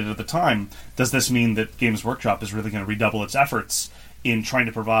speculated at the time, does this mean that Games Workshop is really going to redouble its efforts in trying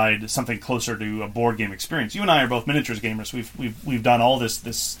to provide something closer to a board game experience? You and I are both miniatures gamers. We've done all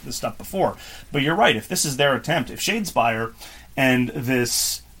this stuff before. But you're right, if this is their attempt, if Shadespire and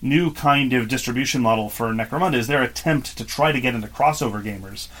this new kind of distribution model for Necromunda is their attempt to try to get into crossover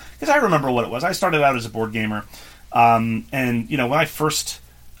gamers. Because I remember what it was. I started out as a board gamer, and when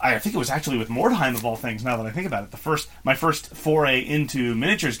I think it was actually with Mordheim of all things, now that I think about it, my first foray into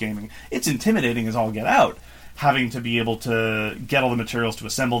miniatures gaming, it's intimidating as all get out, having to be able to get all the materials to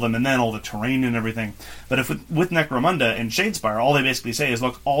assemble them, and then all the terrain and everything. But if with Necromunda and Shadespire, all they basically say is,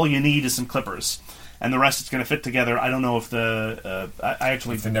 look, all you need is some clippers, and the rest is going to fit together. I don't know if if the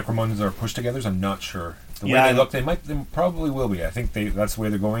Necromundas are pushed together, I'm not sure. The way they look, they probably will be. I think that's the way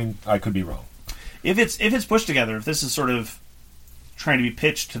they're going. I could be wrong. If it's pushed together, if this is sort of trying to be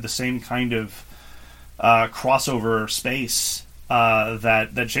pitched to the same kind of crossover space that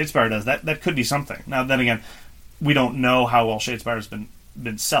Shadespire does, that could be something. Now, then again, we don't know how well Shadespire's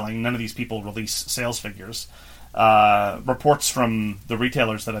been selling. None of these people release sales figures. Reports from the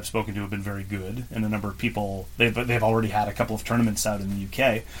retailers that I've spoken to have been very good, and a number of people they've already had a couple of tournaments out in the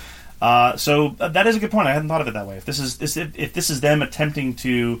UK. So that is a good point. I hadn't thought of it that way. If this is them attempting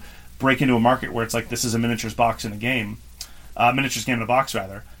to break into a market where it's like this is a miniatures box in a game, miniatures game in a box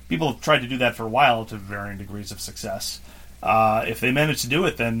rather. People have tried to do that for a while to varying degrees of success. If they manage to do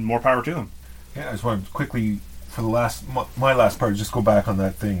it, then more power to them. Yeah, I just want to quickly, for my last part, just go back on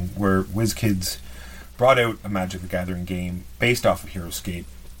that thing where WizKids brought out a Magic the Gathering game based off of HeroScape,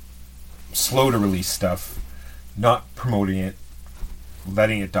 slow to release stuff, not promoting it,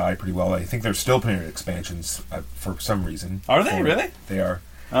 letting it die pretty well. I think they're still putting out expansions for some reason. Are they really? They are.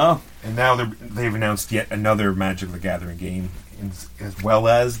 Oh, and now they've announced yet another Magic the Gathering game, as well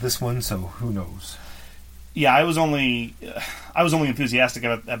as this one. So who knows? Yeah, I was only enthusiastic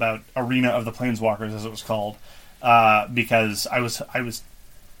about Arena of the Planeswalkers, as it was called, because I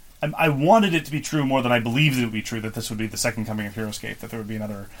wanted it to be true more than I believed it would be true that this would be the second coming of HeroScape, that there would be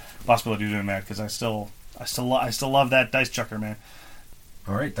another possibility of doing that, because I still love that dice chucker, man.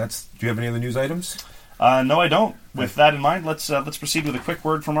 All right, do you have any other news items? No, I don't. With that in mind, let's proceed with a quick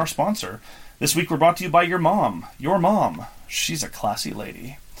word from our sponsor. This week we're brought to you by your mom. Your mom. She's a classy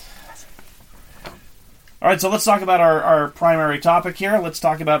lady. All right, so let's talk about our primary topic here. Let's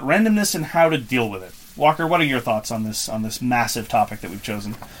talk about randomness and how to deal with it. Walker, what are your thoughts on this massive topic that we've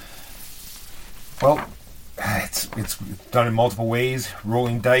chosen? Well, it's done in multiple ways.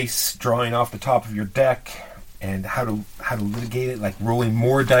 Rolling dice, drawing off the top of your deck, and how to litigate it, like rolling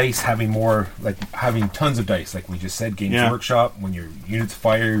more dice, having tons of dice, like we just said, Games Workshop. When your units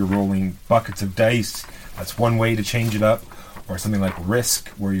fire, you're rolling buckets of dice. That's one way to change it up. Or something like Risk,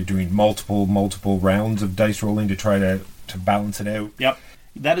 where you're doing multiple rounds of dice rolling to try to balance it out. Yep.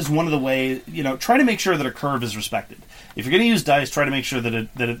 That is one of the ways, try to make sure that a curve is respected. If you're going to use dice, try to make sure that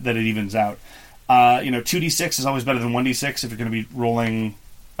it evens out. 2d6 is always better than 1d6 if you're going to be rolling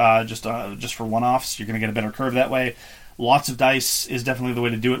just for one-offs. You're going to get a better curve that way. Lots of dice is definitely the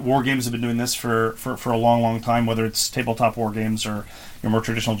way to do it. War games have been doing this for a long, long time, whether it's tabletop war games or your more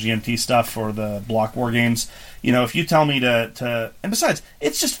traditional GMT stuff or the block war games. If you tell me to and besides,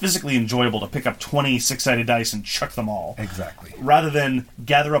 it's just physically enjoyable to pick up 20 six-sided dice and chuck them all. Exactly. Rather than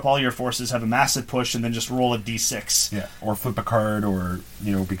gather up all your forces, have a massive push, and then just roll a d6. Yeah, or flip a card, or,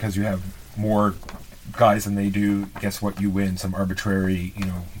 because you have more guys than they do, guess what, you win. Some arbitrary,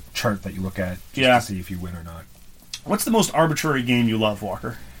 chart that you look at just to see if you win or not. What's the most arbitrary game you love,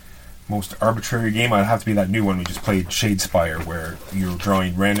 Walker? Most arbitrary game? I'd have to be that new one we just played, Shadespire, where you're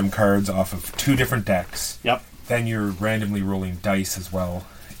drawing random cards off of 2 different decks. Yep. Then you're randomly rolling dice as well.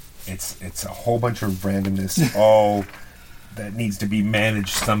 It's a whole bunch of randomness, all that needs to be managed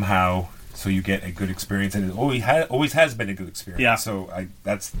somehow so you get a good experience. And it always has been a good experience. Yeah. So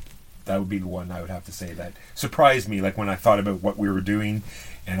that would be the one I would have to say that surprised me, like when I thought about what we were doing,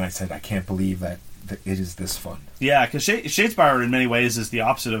 and I said, I can't believe that it is this fun. Yeah, because Shadespire in many ways is the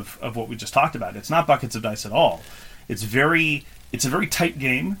opposite of what we just talked about. It's not buckets of dice at all. It's a very tight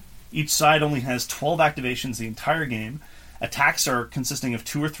game. Each side only has 12 activations the entire game. Attacks are consisting of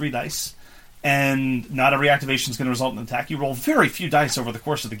 2 or 3 dice, and not every activation is going to result in an attack. You roll very few dice over the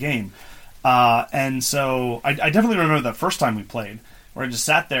course of the game. And so I definitely remember that first time we played, where I just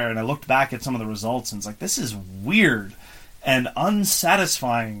sat there and I looked back at some of the results and it's like, this is weird and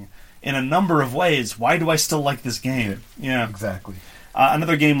unsatisfying in a number of ways. Why do I still like this game? Yeah, exactly.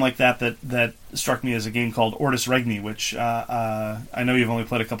 Another game like that struck me as a game called Ortus Regni, which I know you've only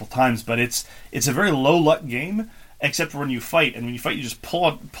played a couple times, but it's a very low luck game, except for when you fight. And when you fight, you just pull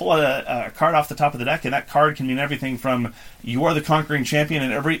a card off the top of the deck, and that card can mean everything from you are the conquering champion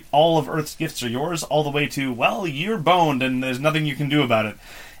and all of Earth's gifts are yours, all the way to, well, you're boned and there's nothing you can do about it.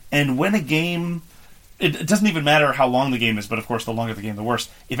 And when a game... It doesn't even matter how long the game is, but of course the longer the game, the worse.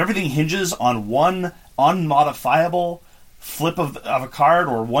 If everything hinges on one unmodifiable flip of a card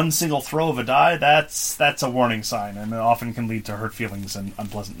or one single throw of a die, that's a warning sign, and it often can lead to hurt feelings and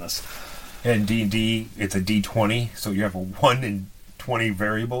unpleasantness. And D&D, it's a D20, so you have a 1 in 20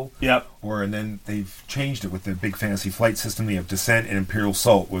 variable. Yep. And then they've changed it with the Big Fantasy Flight system. They have Descent and Imperial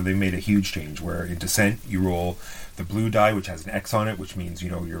Assault, where they made a huge change, where in Descent you roll the blue die, which has an X on it, which means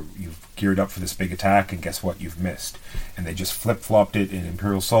you've geared up for this big attack, and guess what, you've missed. And they just flip-flopped it in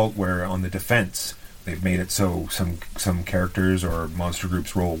Imperial Assault, where on the defense they've made it so some characters or monster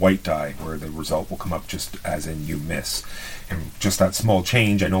groups roll a white die, where the result will come up just as in you miss. And just that small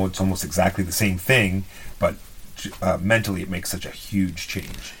change, I know it's almost exactly the same thing, but mentally it makes such a huge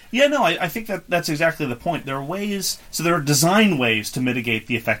change. Yeah, no, I think that's exactly the point. There are design ways to mitigate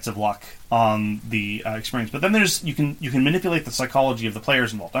the effects of luck on the experience, but then you can manipulate the psychology of the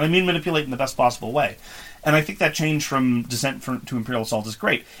players involved. And I mean manipulate in the best possible way. And I think that change from Descent to Imperial Assault is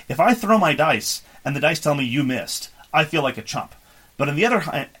great. If I throw my dice and the dice tell me you missed, I feel like a chump. But on the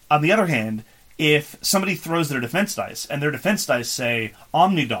other hand, if somebody throws their defense dice and their defense dice say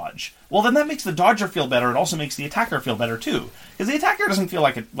Omni Dodge, well, then that makes the dodger feel better. It also makes the attacker feel better too, because the attacker doesn't feel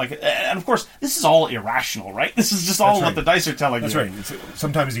like it. And of course, this is all irrational, right? This is just all what the dice are telling you. That's right.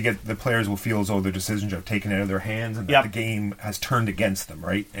 Sometimes you get the players will feel as though their decisions are taken out of their hands and that the game has turned against them,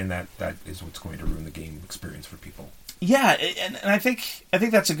 right? And that is what's going to ruin the game experience for people. Yeah, and I think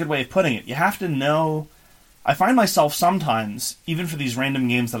that's a good way of putting it. You have to know. I find myself sometimes, even for these random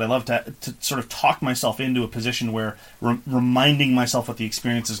games that I love, to sort of talk myself into a position where reminding myself what the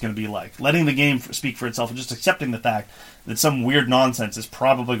experience is going to be like. Letting the game speak for itself and just accepting the fact that some weird nonsense is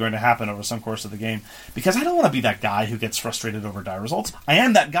probably going to happen over some course of the game. Because I don't want to be that guy who gets frustrated over die results. I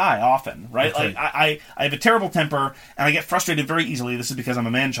am that guy often, right? Okay. Like I have a terrible temper, and I get frustrated very easily. This is because I'm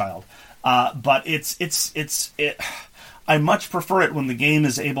a man-child. But I much prefer it when the game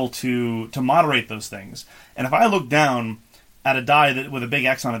is able to moderate those things. And if I look down at a die with a big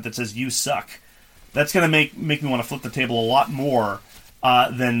X on it that says "You suck," that's going to make me want to flip the table a lot more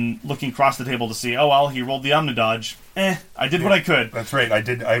than looking across the table to see, oh well, he rolled the Omni Dodge. I did what I could. That's right. I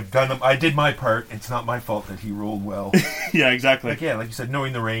did my part. It's not my fault that he rolled well. Yeah, exactly. Like you said,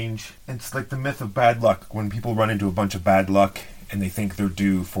 knowing the range. It's like the myth of bad luck. When people run into a bunch of bad luck and they think they're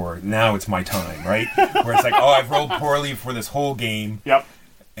due for, now it's my time, right? Where it's like, oh, I've rolled poorly for this whole game. Yep.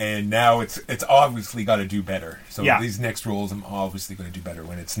 And now it's obviously got to do better. So these next rolls, I'm obviously going to do better.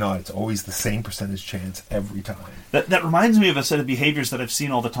 When it's not, it's always the same percentage chance every time. That reminds me of a set of behaviors that I've seen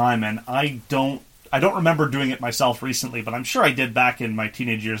all the time, and I don't remember doing it myself recently, but I'm sure I did back in my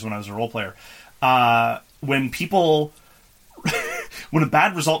teenage years when I was a role player. When a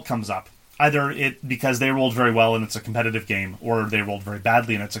bad result comes up, either because they rolled very well and it's a competitive game, or they rolled very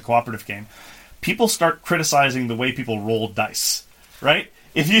badly and it's a cooperative game, people start criticizing the way people roll dice, right?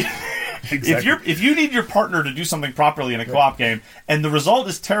 If you need your partner to do something properly in a co-op game and the result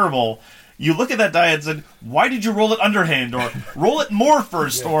is terrible, you look at that die and say, why did you roll it underhand? Or roll it more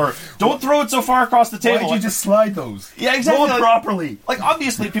first? Or don't throw it so far across the table. Why did you just slide those? Yeah, exactly. Roll it properly. Like,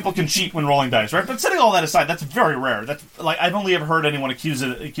 obviously people can cheat when rolling dice, right? But setting all that aside, that's very rare. That's like, I've only ever heard anyone accuse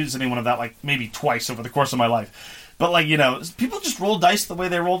anyone of that like maybe twice over the course of my life. But like, people just roll dice the way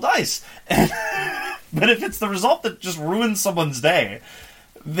they roll dice. But if it's the result that just ruins someone's day,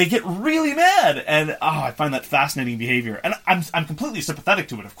 they get really mad, and I find that fascinating behavior. And I'm completely sympathetic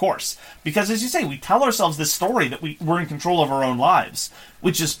to it, of course, because as you say, we tell ourselves this story that we're in control of our own lives,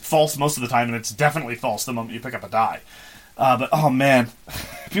 which is false most of the time, and it's definitely false the moment you pick up a die. But oh man,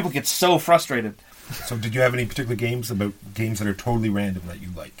 people get so frustrated. So, did you have any particular games that are totally random that you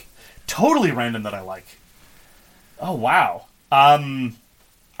like? Totally random that I like. Oh wow.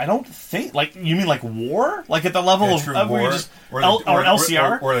 I don't think, you mean like War? Like at the level of War, where you just, or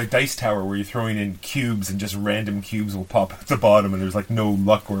LCR? Or like Dice Tower, where you're throwing in cubes and just random cubes will pop at the bottom and there's like no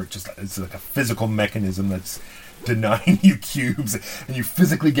luck, or it's like a physical mechanism that's denying you cubes and you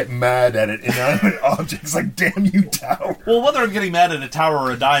physically get mad at it. Inanimate objects, like, damn you, tower. Well, whether I'm getting mad at a tower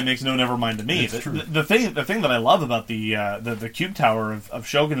or a die makes no never mind to me. The thing that I love about the cube tower of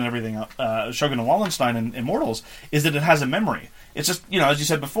Shogun and everything, Shogun and Wallenstein and Immortals, is that it has a memory. It's just, as you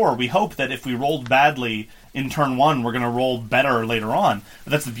said before, we hope that if we rolled badly in turn one, we're going to roll better later on.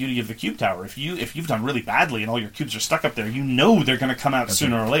 But that's the beauty of the cube tower. If you've done really badly and all your cubes are stuck up there, they're going to come out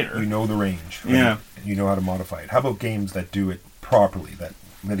sooner or later. You know the range. Right? Yeah. And you know how to modify it. How about games that do it properly, that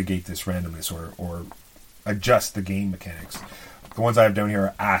mitigate this randomness or adjust the game mechanics? The ones I have down here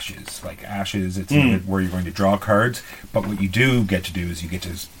are Ashes. Like Ashes, it's where you're going to draw cards, but what you do get to do is you get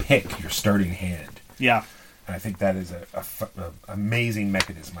to pick your starting hand. Yeah. And I think that is a amazing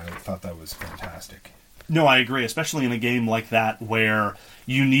mechanism. I thought that was fantastic. No, I agree, especially in a game like that where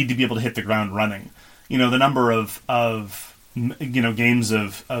you need to be able to hit the ground running. The number of games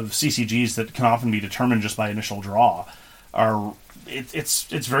of CCGs that can often be determined just by initial draw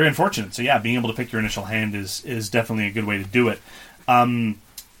it's very unfortunate. So yeah, being able to pick your initial hand is definitely a good way to do it.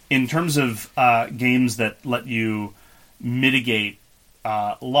 In terms of games that let you mitigate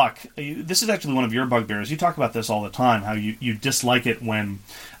luck, this is actually one of your bugbears. You talk about this all the time, how you dislike it when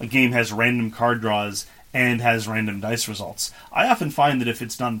a game has random card draws and has random dice results. I often find that if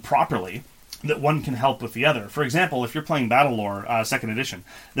it's done properly, that one can help with the other. For example, if you're playing Battlelore 2nd Edition,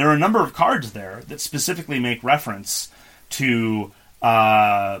 there are a number of cards there that specifically make reference to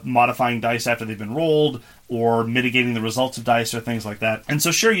modifying dice after they've been rolled, or mitigating the results of dice or things like that. And so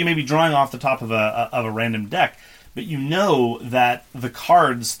sure, you may be drawing off the top of a random deck, but you know that the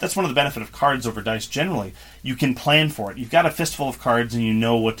cards, that's one of the benefits of cards over dice generally. You can plan for it. You've got a fistful of cards and you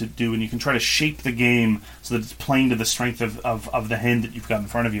know what to do, and you can try to shape the game so that it's playing to the strength of the hand that you've got in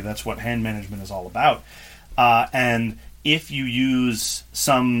front of you. That's what hand management is all about. And if you use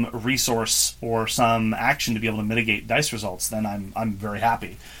some resource or some action to be able to mitigate dice results, then I'm very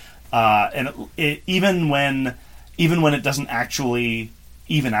happy. Even when it doesn't actually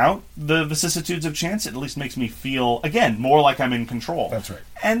even out the vicissitudes of chance, it at least makes me feel, again, more like I'm in control. That's right.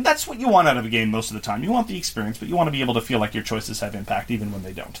 And that's what you want out of a game most of the time. You want the experience, but you want to be able to feel like your choices have impact even when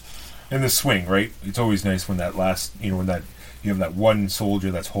they don't. And the swing, right? It's always nice when that last, when that you have that one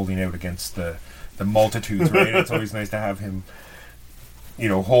soldier that's holding out against the multitudes, right? It's always nice to have him,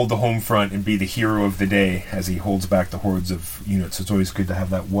 hold the home front and be the hero of the day as he holds back the hordes of units. It's always good to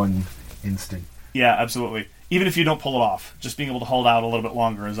have that one instant. Yeah, absolutely. Even if you don't pull it off, just being able to hold out a little bit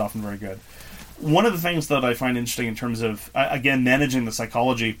longer is often very good. One of the things that I find interesting in terms of, again, managing the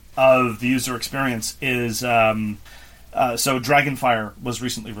psychology of the user experience is, so Dragonfire was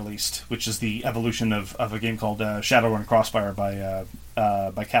recently released, which is the evolution of a game called Shadowrun Crossfire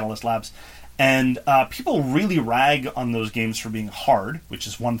by Catalyst Labs. And people really rag on those games for being hard, which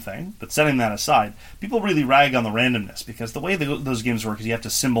is one thing. But setting that aside, people really rag on the randomness, because the way those games work is you have to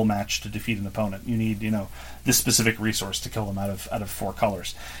symbol match to defeat an opponent. You need, this specific resource to kill them out of 4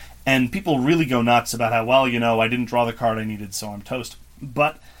 colors. And people really go nuts about how, I didn't draw the card I needed, so I'm toast.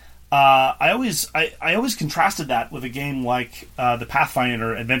 But I always contrasted that with a game like the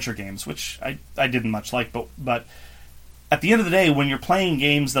Pathfinder adventure games, which I didn't much like, but at the end of the day, when you're playing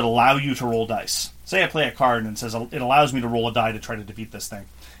games that allow you to roll dice, say I play a card and it says it allows me to roll a die to try to defeat this thing.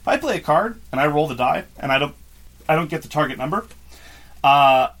 If I play a card and I roll the die and I don't get the target number,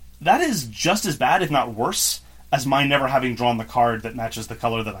 that is just as bad, if not worse, as my never having drawn the card that matches the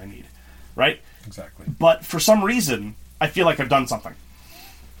color that I need, right? Exactly. But for some reason, I feel like I've done something.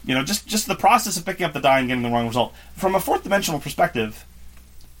 Just the process of picking up the die and getting the wrong result. From a fourth dimensional perspective,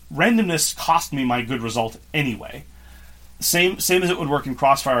 randomness cost me my good result anyway. Same as it would work in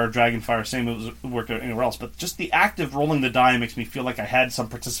Crossfire or Dragonfire, same as it would work anywhere else. But just the act of rolling the die makes me feel like I had some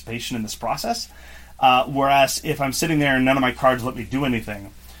participation in this process. Whereas if I'm sitting there and none of my cards let me do anything,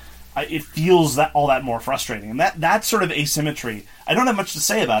 it feels all that more frustrating. And that sort of asymmetry, I don't have much to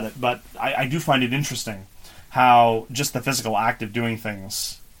say about it, but I do find it interesting how just the physical act of doing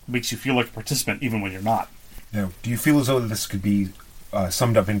things makes you feel like a participant even when you're not. Now, do you feel as though this could be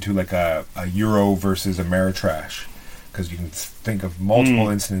summed up into like a Euro versus Ameritrash? Because you can think of multiple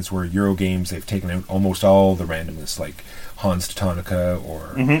instances where Euro games, they've taken out almost all the randomness, like Hans Teutonica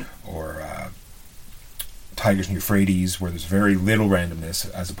or Tigers and Euphrates, where there's very little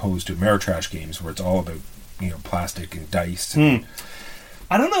randomness, as opposed to Ameritrash games, where it's all about plastic and dice. And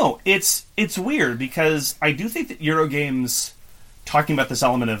I don't know. It's weird, because I do think that Euro games, talking about this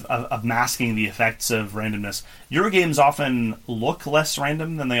element of masking the effects of randomness, Euro games often look less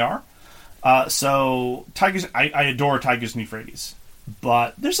random than they are. So Tigers, I adore Tigers and Euphrates,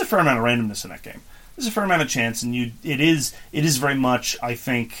 but there's a fair amount of randomness in that game. There's a fair amount of chance, and it is very much, I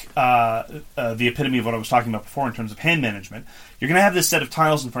think, the epitome of what I was talking about before in terms of hand management. You're going to have this set of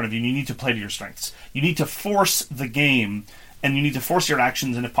tiles in front of you, and you need to play to your strengths. You need to force the game, and you need to force your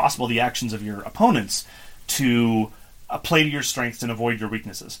actions, and if possible, the actions of your opponents, to play to your strengths and avoid your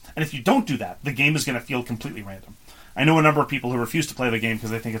weaknesses. And if you don't do that, the game is going to feel completely random. I know a number of people who refuse to play the game because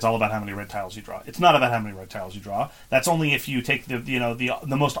they think it's all about how many red tiles you draw. It's not about how many red tiles you draw. That's only if you take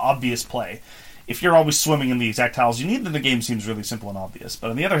the most obvious play. If you're always swimming in the exact tiles you need, then the game seems really simple and obvious.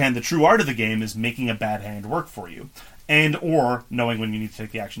 But on the other hand, the true art of the game is making a bad hand work for you, and or knowing when you need to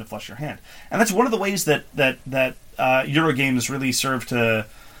take the action to flush your hand. And that's one of the ways that Euro games really serve to.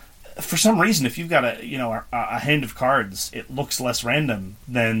 For some reason, if you've got a hand of cards, it looks less random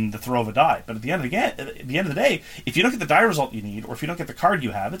than the throw of a die. But at the end of the day, if you don't get the die result you need, or if you don't get the card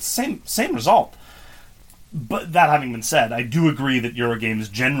you have, it's the same result. But that having been said, I do agree that Euro games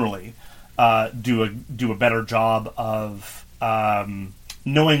generally do a better job of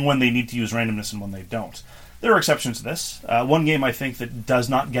knowing when they need to use randomness and when they don't. There are exceptions to this. One game I think that does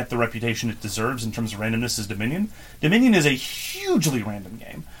not get the reputation it deserves in terms of randomness is Dominion. Dominion is a hugely random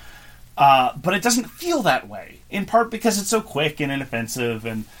game. But it doesn't feel that way, in part because it's so quick and inoffensive,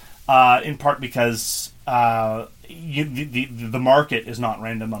 and in part because the market is not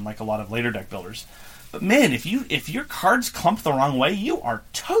random, unlike a lot of later deck builders. But man, if your cards clump the wrong way, you are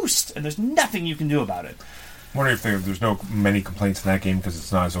toast, and there's nothing you can do about it. I wonder if there's no many complaints in that game because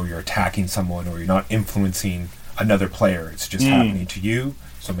it's not as though you're attacking someone or you're not influencing another player. It's just happening to you,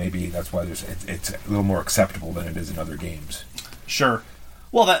 So maybe that's why it's a little more acceptable than it is in other games. Sure.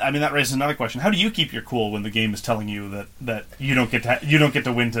 Well, that raises another question. How do you keep your cool when the game is telling you that you don't get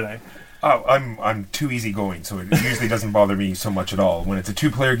to win today? Oh, I'm too easygoing, so it usually doesn't bother me so much at all. When it's a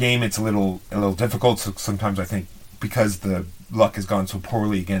 2-player game, it's a little difficult. So sometimes I think because the luck has gone so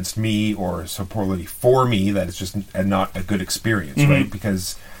poorly against me or so poorly for me that it's just not a good experience, right?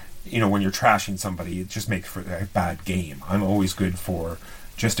 Because when you're trashing somebody, it just makes for a bad game. I'm always good for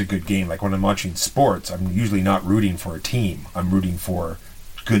just a good game. Like when I'm watching sports, I'm usually not rooting for a team. I'm rooting for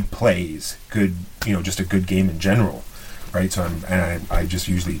good plays, good, just a good game in general. Right, so I just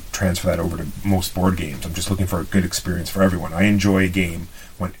usually transfer that over to most board games. I'm just looking for a good experience for everyone. I enjoy a game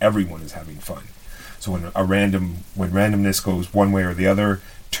when everyone is having fun. So when randomness goes one way or the other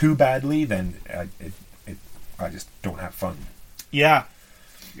too badly, then I just don't have fun. Yeah,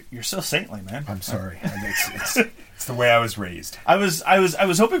 you're so saintly, man. I'm sorry. It's the way I was raised. I was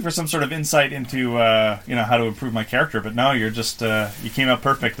hoping for some sort of insight into how to improve my character, but no, you're just you came out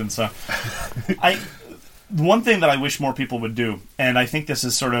perfect, and so One thing that I wish more people would do, and I think this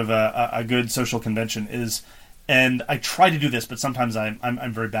is sort of a good social convention, is, and I try to do this, but sometimes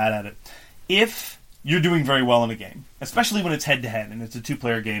I'm very bad at it. If you're doing very well in a game, especially when it's head-to-head and it's a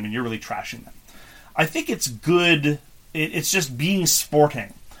 2-player game and you're really trashing them, I think it's good, it's just being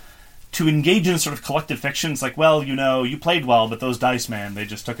sporting, to engage in sort of collective fiction. It's like, well, you played well, but those dice, man, they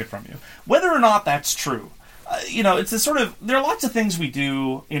just took it from you. Whether or not that's true, it's a sort of, there are lots of things we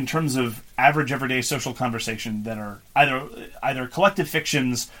do in terms of average everyday social conversation that are either collective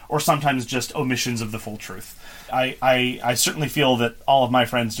fictions or sometimes just omissions of the full truth. I certainly feel that all of my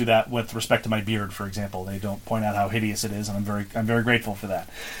friends do that with respect to my beard, for example. They don't point out how hideous it is, and I'm very grateful for that.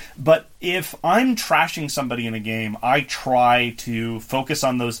 But if I'm trashing somebody in a game, I try to focus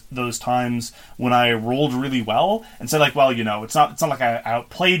on those times when I rolled really well and say, like, well, it's not like I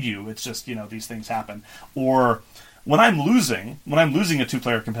outplayed you. It's just, these things happen. Or when I'm losing a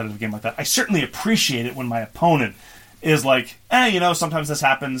 2-player competitive game like that, I certainly appreciate it when my opponent is like, sometimes this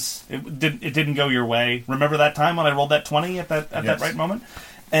happens. It didn't go your way. Remember that time when I rolled that 20 at that right moment?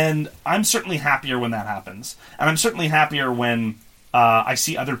 And I'm certainly happier when that happens. And I'm certainly happier when I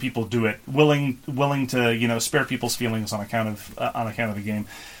see other people do it, willing to spare people's feelings on account of the game.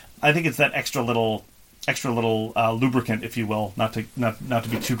 I think it's that extra little lubricant, if you will, not to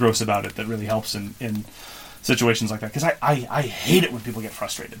be too gross about it, that really helps in situations like that. Because I hate it when people get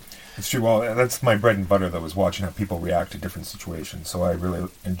frustrated. It's true. Well, that's my bread and butter, though, is watching how people react to different situations. So I really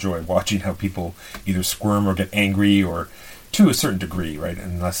enjoy watching how people either squirm or get angry, or to a certain degree, right?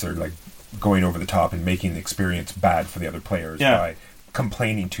 Unless they're like going over the top and making the experience bad for the other players by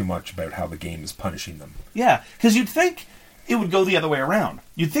complaining too much about how the game is punishing them. Yeah, because you'd think it would go the other way around.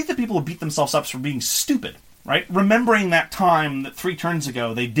 You'd think that people would beat themselves up for being stupid, right? Remembering that time that 3 turns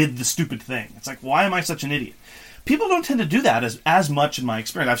ago they did the stupid thing. It's like, why am I such an idiot? People don't tend to do that as much in my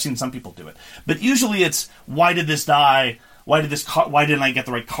experience. I've seen some people do it. But usually it's, why did this die? Why didn't I get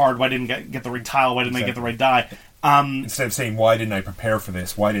the right card? Why didn't I get the right tile? Why didn't I get the right die? Instead of saying, why didn't I prepare for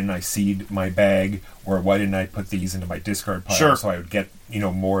this? Why didn't I seed my bag? Or why didn't I put these into my discard pile so I would get,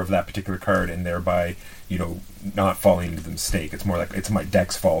 more of that particular card and thereby, not falling into the mistake. It's more like, it's my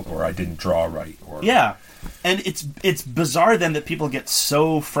deck's fault, or I didn't draw right. Yeah. And it's bizarre then that people get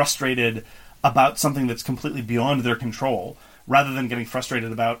so frustrated about something that's completely beyond their control, rather than getting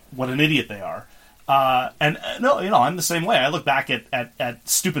frustrated about what an idiot they are. I'm the same way. I look back at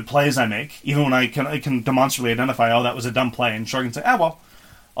stupid plays I make, even when I can demonstrably identify, that was a dumb play, and sure I can say,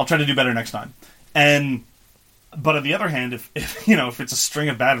 I'll try to do better next time. But on the other hand, if it's a string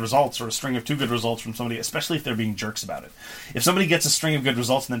of bad results or a string of 2 good results from somebody, especially if they're being jerks about it, if somebody gets a string of good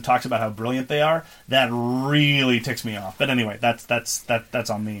results and then talks about how brilliant they are, that really ticks me off. But anyway, that's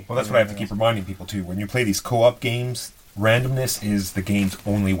on me. Well, that's what I have to keep reminding people too. When you play these co-op games, randomness is the game's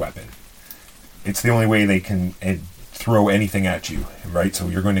only weapon. It's the only way they can throw anything at you, right? So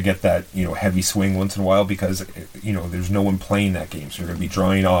you're going to get that, heavy swing once in a while because, there's no one playing that game. So you're going to be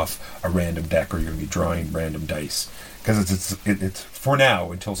drawing off a random deck, or you're going to be drawing random dice. Because it's for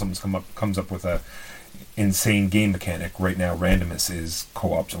now, until someone comes up with a insane game mechanic. Right now, randomness is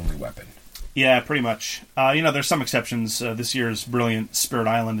co-op's only weapon. Yeah, pretty much. There's some exceptions. This year's Brilliant Spirit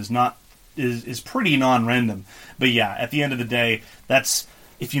Island is pretty non-random. But yeah, at the end of the day, that's,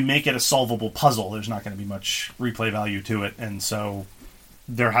 if you make it a solvable puzzle, there's not going to be much replay value to it, and so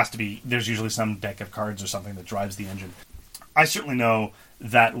there's usually some deck of cards or something that drives the engine. I certainly know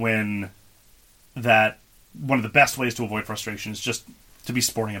that one of the best ways to avoid frustration is just to be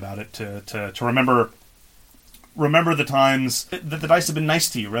sporting about it, to remember remember the times that the dice have been nice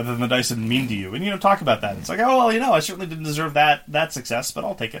to you rather than the dice have been mean to you. And, talk about that. It's like, oh, well, I certainly didn't deserve that success, but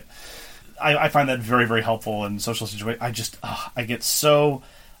I'll take it. I find that very, very helpful in social situations. I get so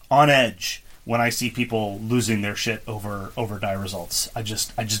on edge when I see people losing their shit over die results. I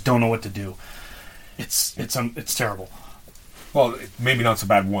just don't know what to do. It's terrible. Well, maybe not so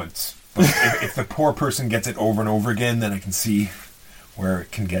bad once. But if the poor person gets it over and over again, then I can see where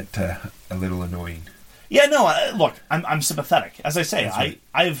it can get a little annoying. Yeah, no. Look, I'm sympathetic. As I say, right.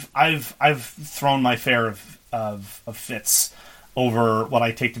 I've thrown my fair of fits over what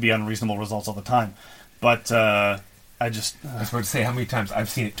I take to be unreasonable results all the time. But I was about to say how many times I've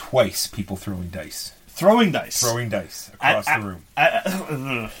seen it twice. People throwing dice. Throwing dice across the room.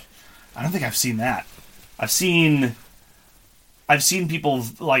 I don't think I've seen that. I've seen people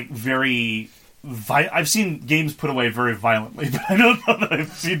like very. I've seen games put away very violently, but I don't know that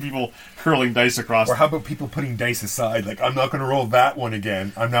I've seen people hurling dice across. Or how about people putting dice aside? Like, I'm not going to roll that one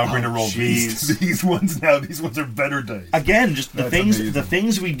again. I'm now going to roll these ones now. These ones are better dice. Again, just the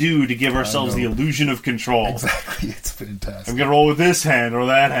things we do to give ourselves the illusion of control. Exactly, it's fantastic. I'm going to roll with this hand or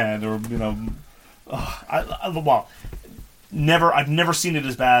that hand, or I've never seen it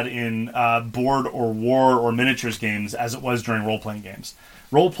as bad in board or war or miniatures games as it was during role-playing games.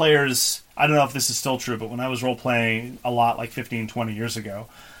 Role players, I don't know if this is still true, but when I was role-playing a lot, like 15, 20 years ago,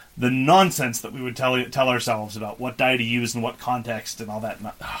 the nonsense that we would tell ourselves about what die to use in what context and all that.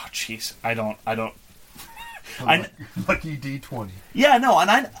 Jeez, I don't. Lucky D20. Yeah, no, and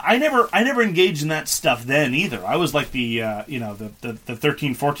I never engaged in that stuff then either. I was like the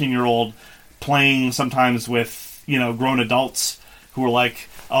 13, 14-year-old playing sometimes with grown adults who were like,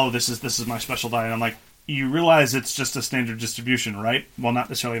 oh, this is my special die, and I'm like, you realize it's just a standard distribution, right? Well, not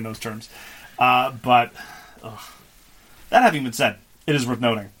necessarily in those terms. But that having been said, it is worth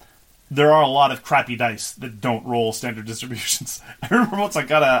noting there are a lot of crappy dice that don't roll standard distributions. I remember once I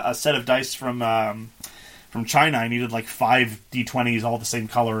got a set of dice from China. I needed like 5 D20s, all the same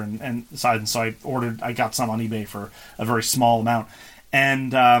color and size, and so I got some on eBay for a very small amount.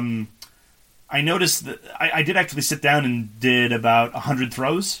 And I noticed that I did actually sit down and did about 100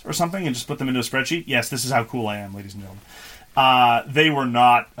 throws or something and just put them into a spreadsheet. Yes, this is how cool I am, ladies and gentlemen. They were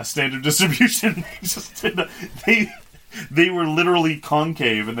not a standard distribution. They were literally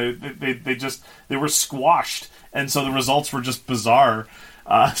concave, and they were squashed, and so the results were just bizarre.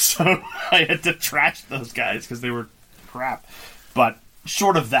 So I had to trash those guys because they were crap. But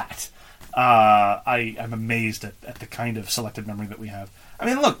short of that, I'm amazed at the kind of selective memory that we have. I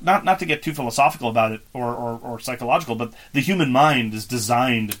mean, look, not to get too philosophical about it or psychological, but the human mind is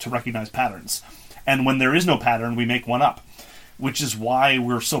designed to recognize patterns. And when there is no pattern, we make one up, which is why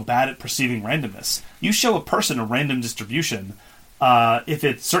we're so bad at perceiving randomness. You show a person a random distribution, if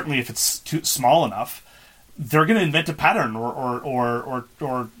it's too small enough, they're going to invent a pattern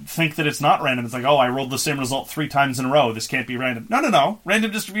or think that it's not random. It's like, oh, I rolled the same result 3 times in a row. This can't be random. No.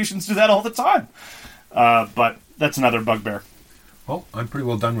 Random distributions do that all the time. But that's another bugbear. Well, I'm pretty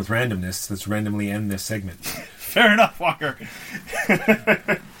well done with randomness. Let's randomly end this segment. Fair enough, Walker.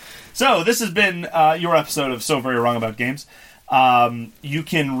 So, this has been your episode of So Very Wrong About Games. You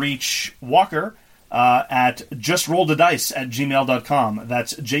can reach Walker at justrolledadice@gmail.com.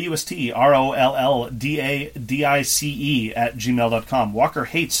 That's JUSTROLLDADICE @gmail.com. Walker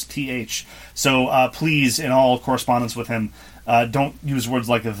hates TH. So, please, in all correspondence with him, don't use words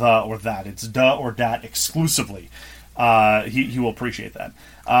like the or that. It's duh or dat exclusively. He will appreciate that.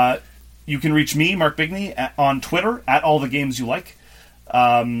 You can reach me, Mark Bigney, on Twitter, at @allthegamesyoulike.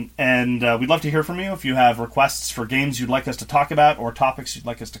 And we'd love to hear from you if you have requests for games you'd like us to talk about or topics you'd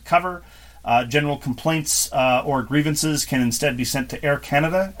like us to cover. General complaints or grievances can instead be sent to Air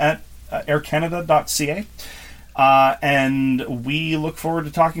Canada at aircanada.ca. And we look forward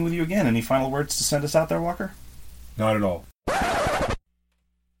to talking with you again. Any final words to send us out there, Walker? Not at all.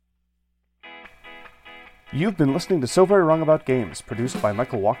 You've been listening to So Very Wrong About Games, produced by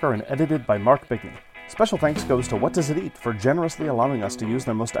Michael Walker and edited by Mark Bigney. Special thanks goes to What Does It Eat for generously allowing us to use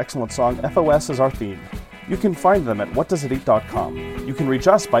their most excellent song, FOS, as our theme. You can find them at whatdoesiteat.com. You can reach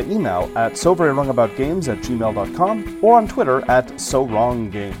us by email at soverywrongaboutgames@gmail.com or on Twitter at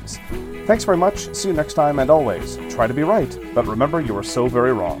SoWrongGames. Thanks very much, see you next time, and always, try to be right, but remember you are so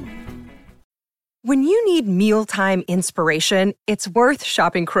very wrong. When you need mealtime inspiration, it's worth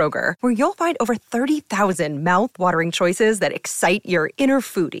shopping Kroger, where you'll find over 30,000 mouth-watering choices that excite your inner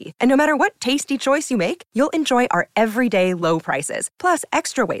foodie. And no matter what tasty choice you make, you'll enjoy our everyday low prices, plus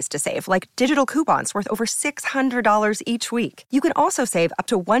extra ways to save, like digital coupons worth over $600 each week. You can also save up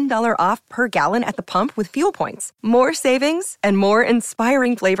to $1 off per gallon at the pump with fuel points. More savings and more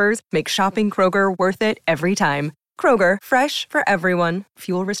inspiring flavors make shopping Kroger worth it every time. Kroger, fresh for everyone.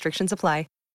 Fuel restrictions apply.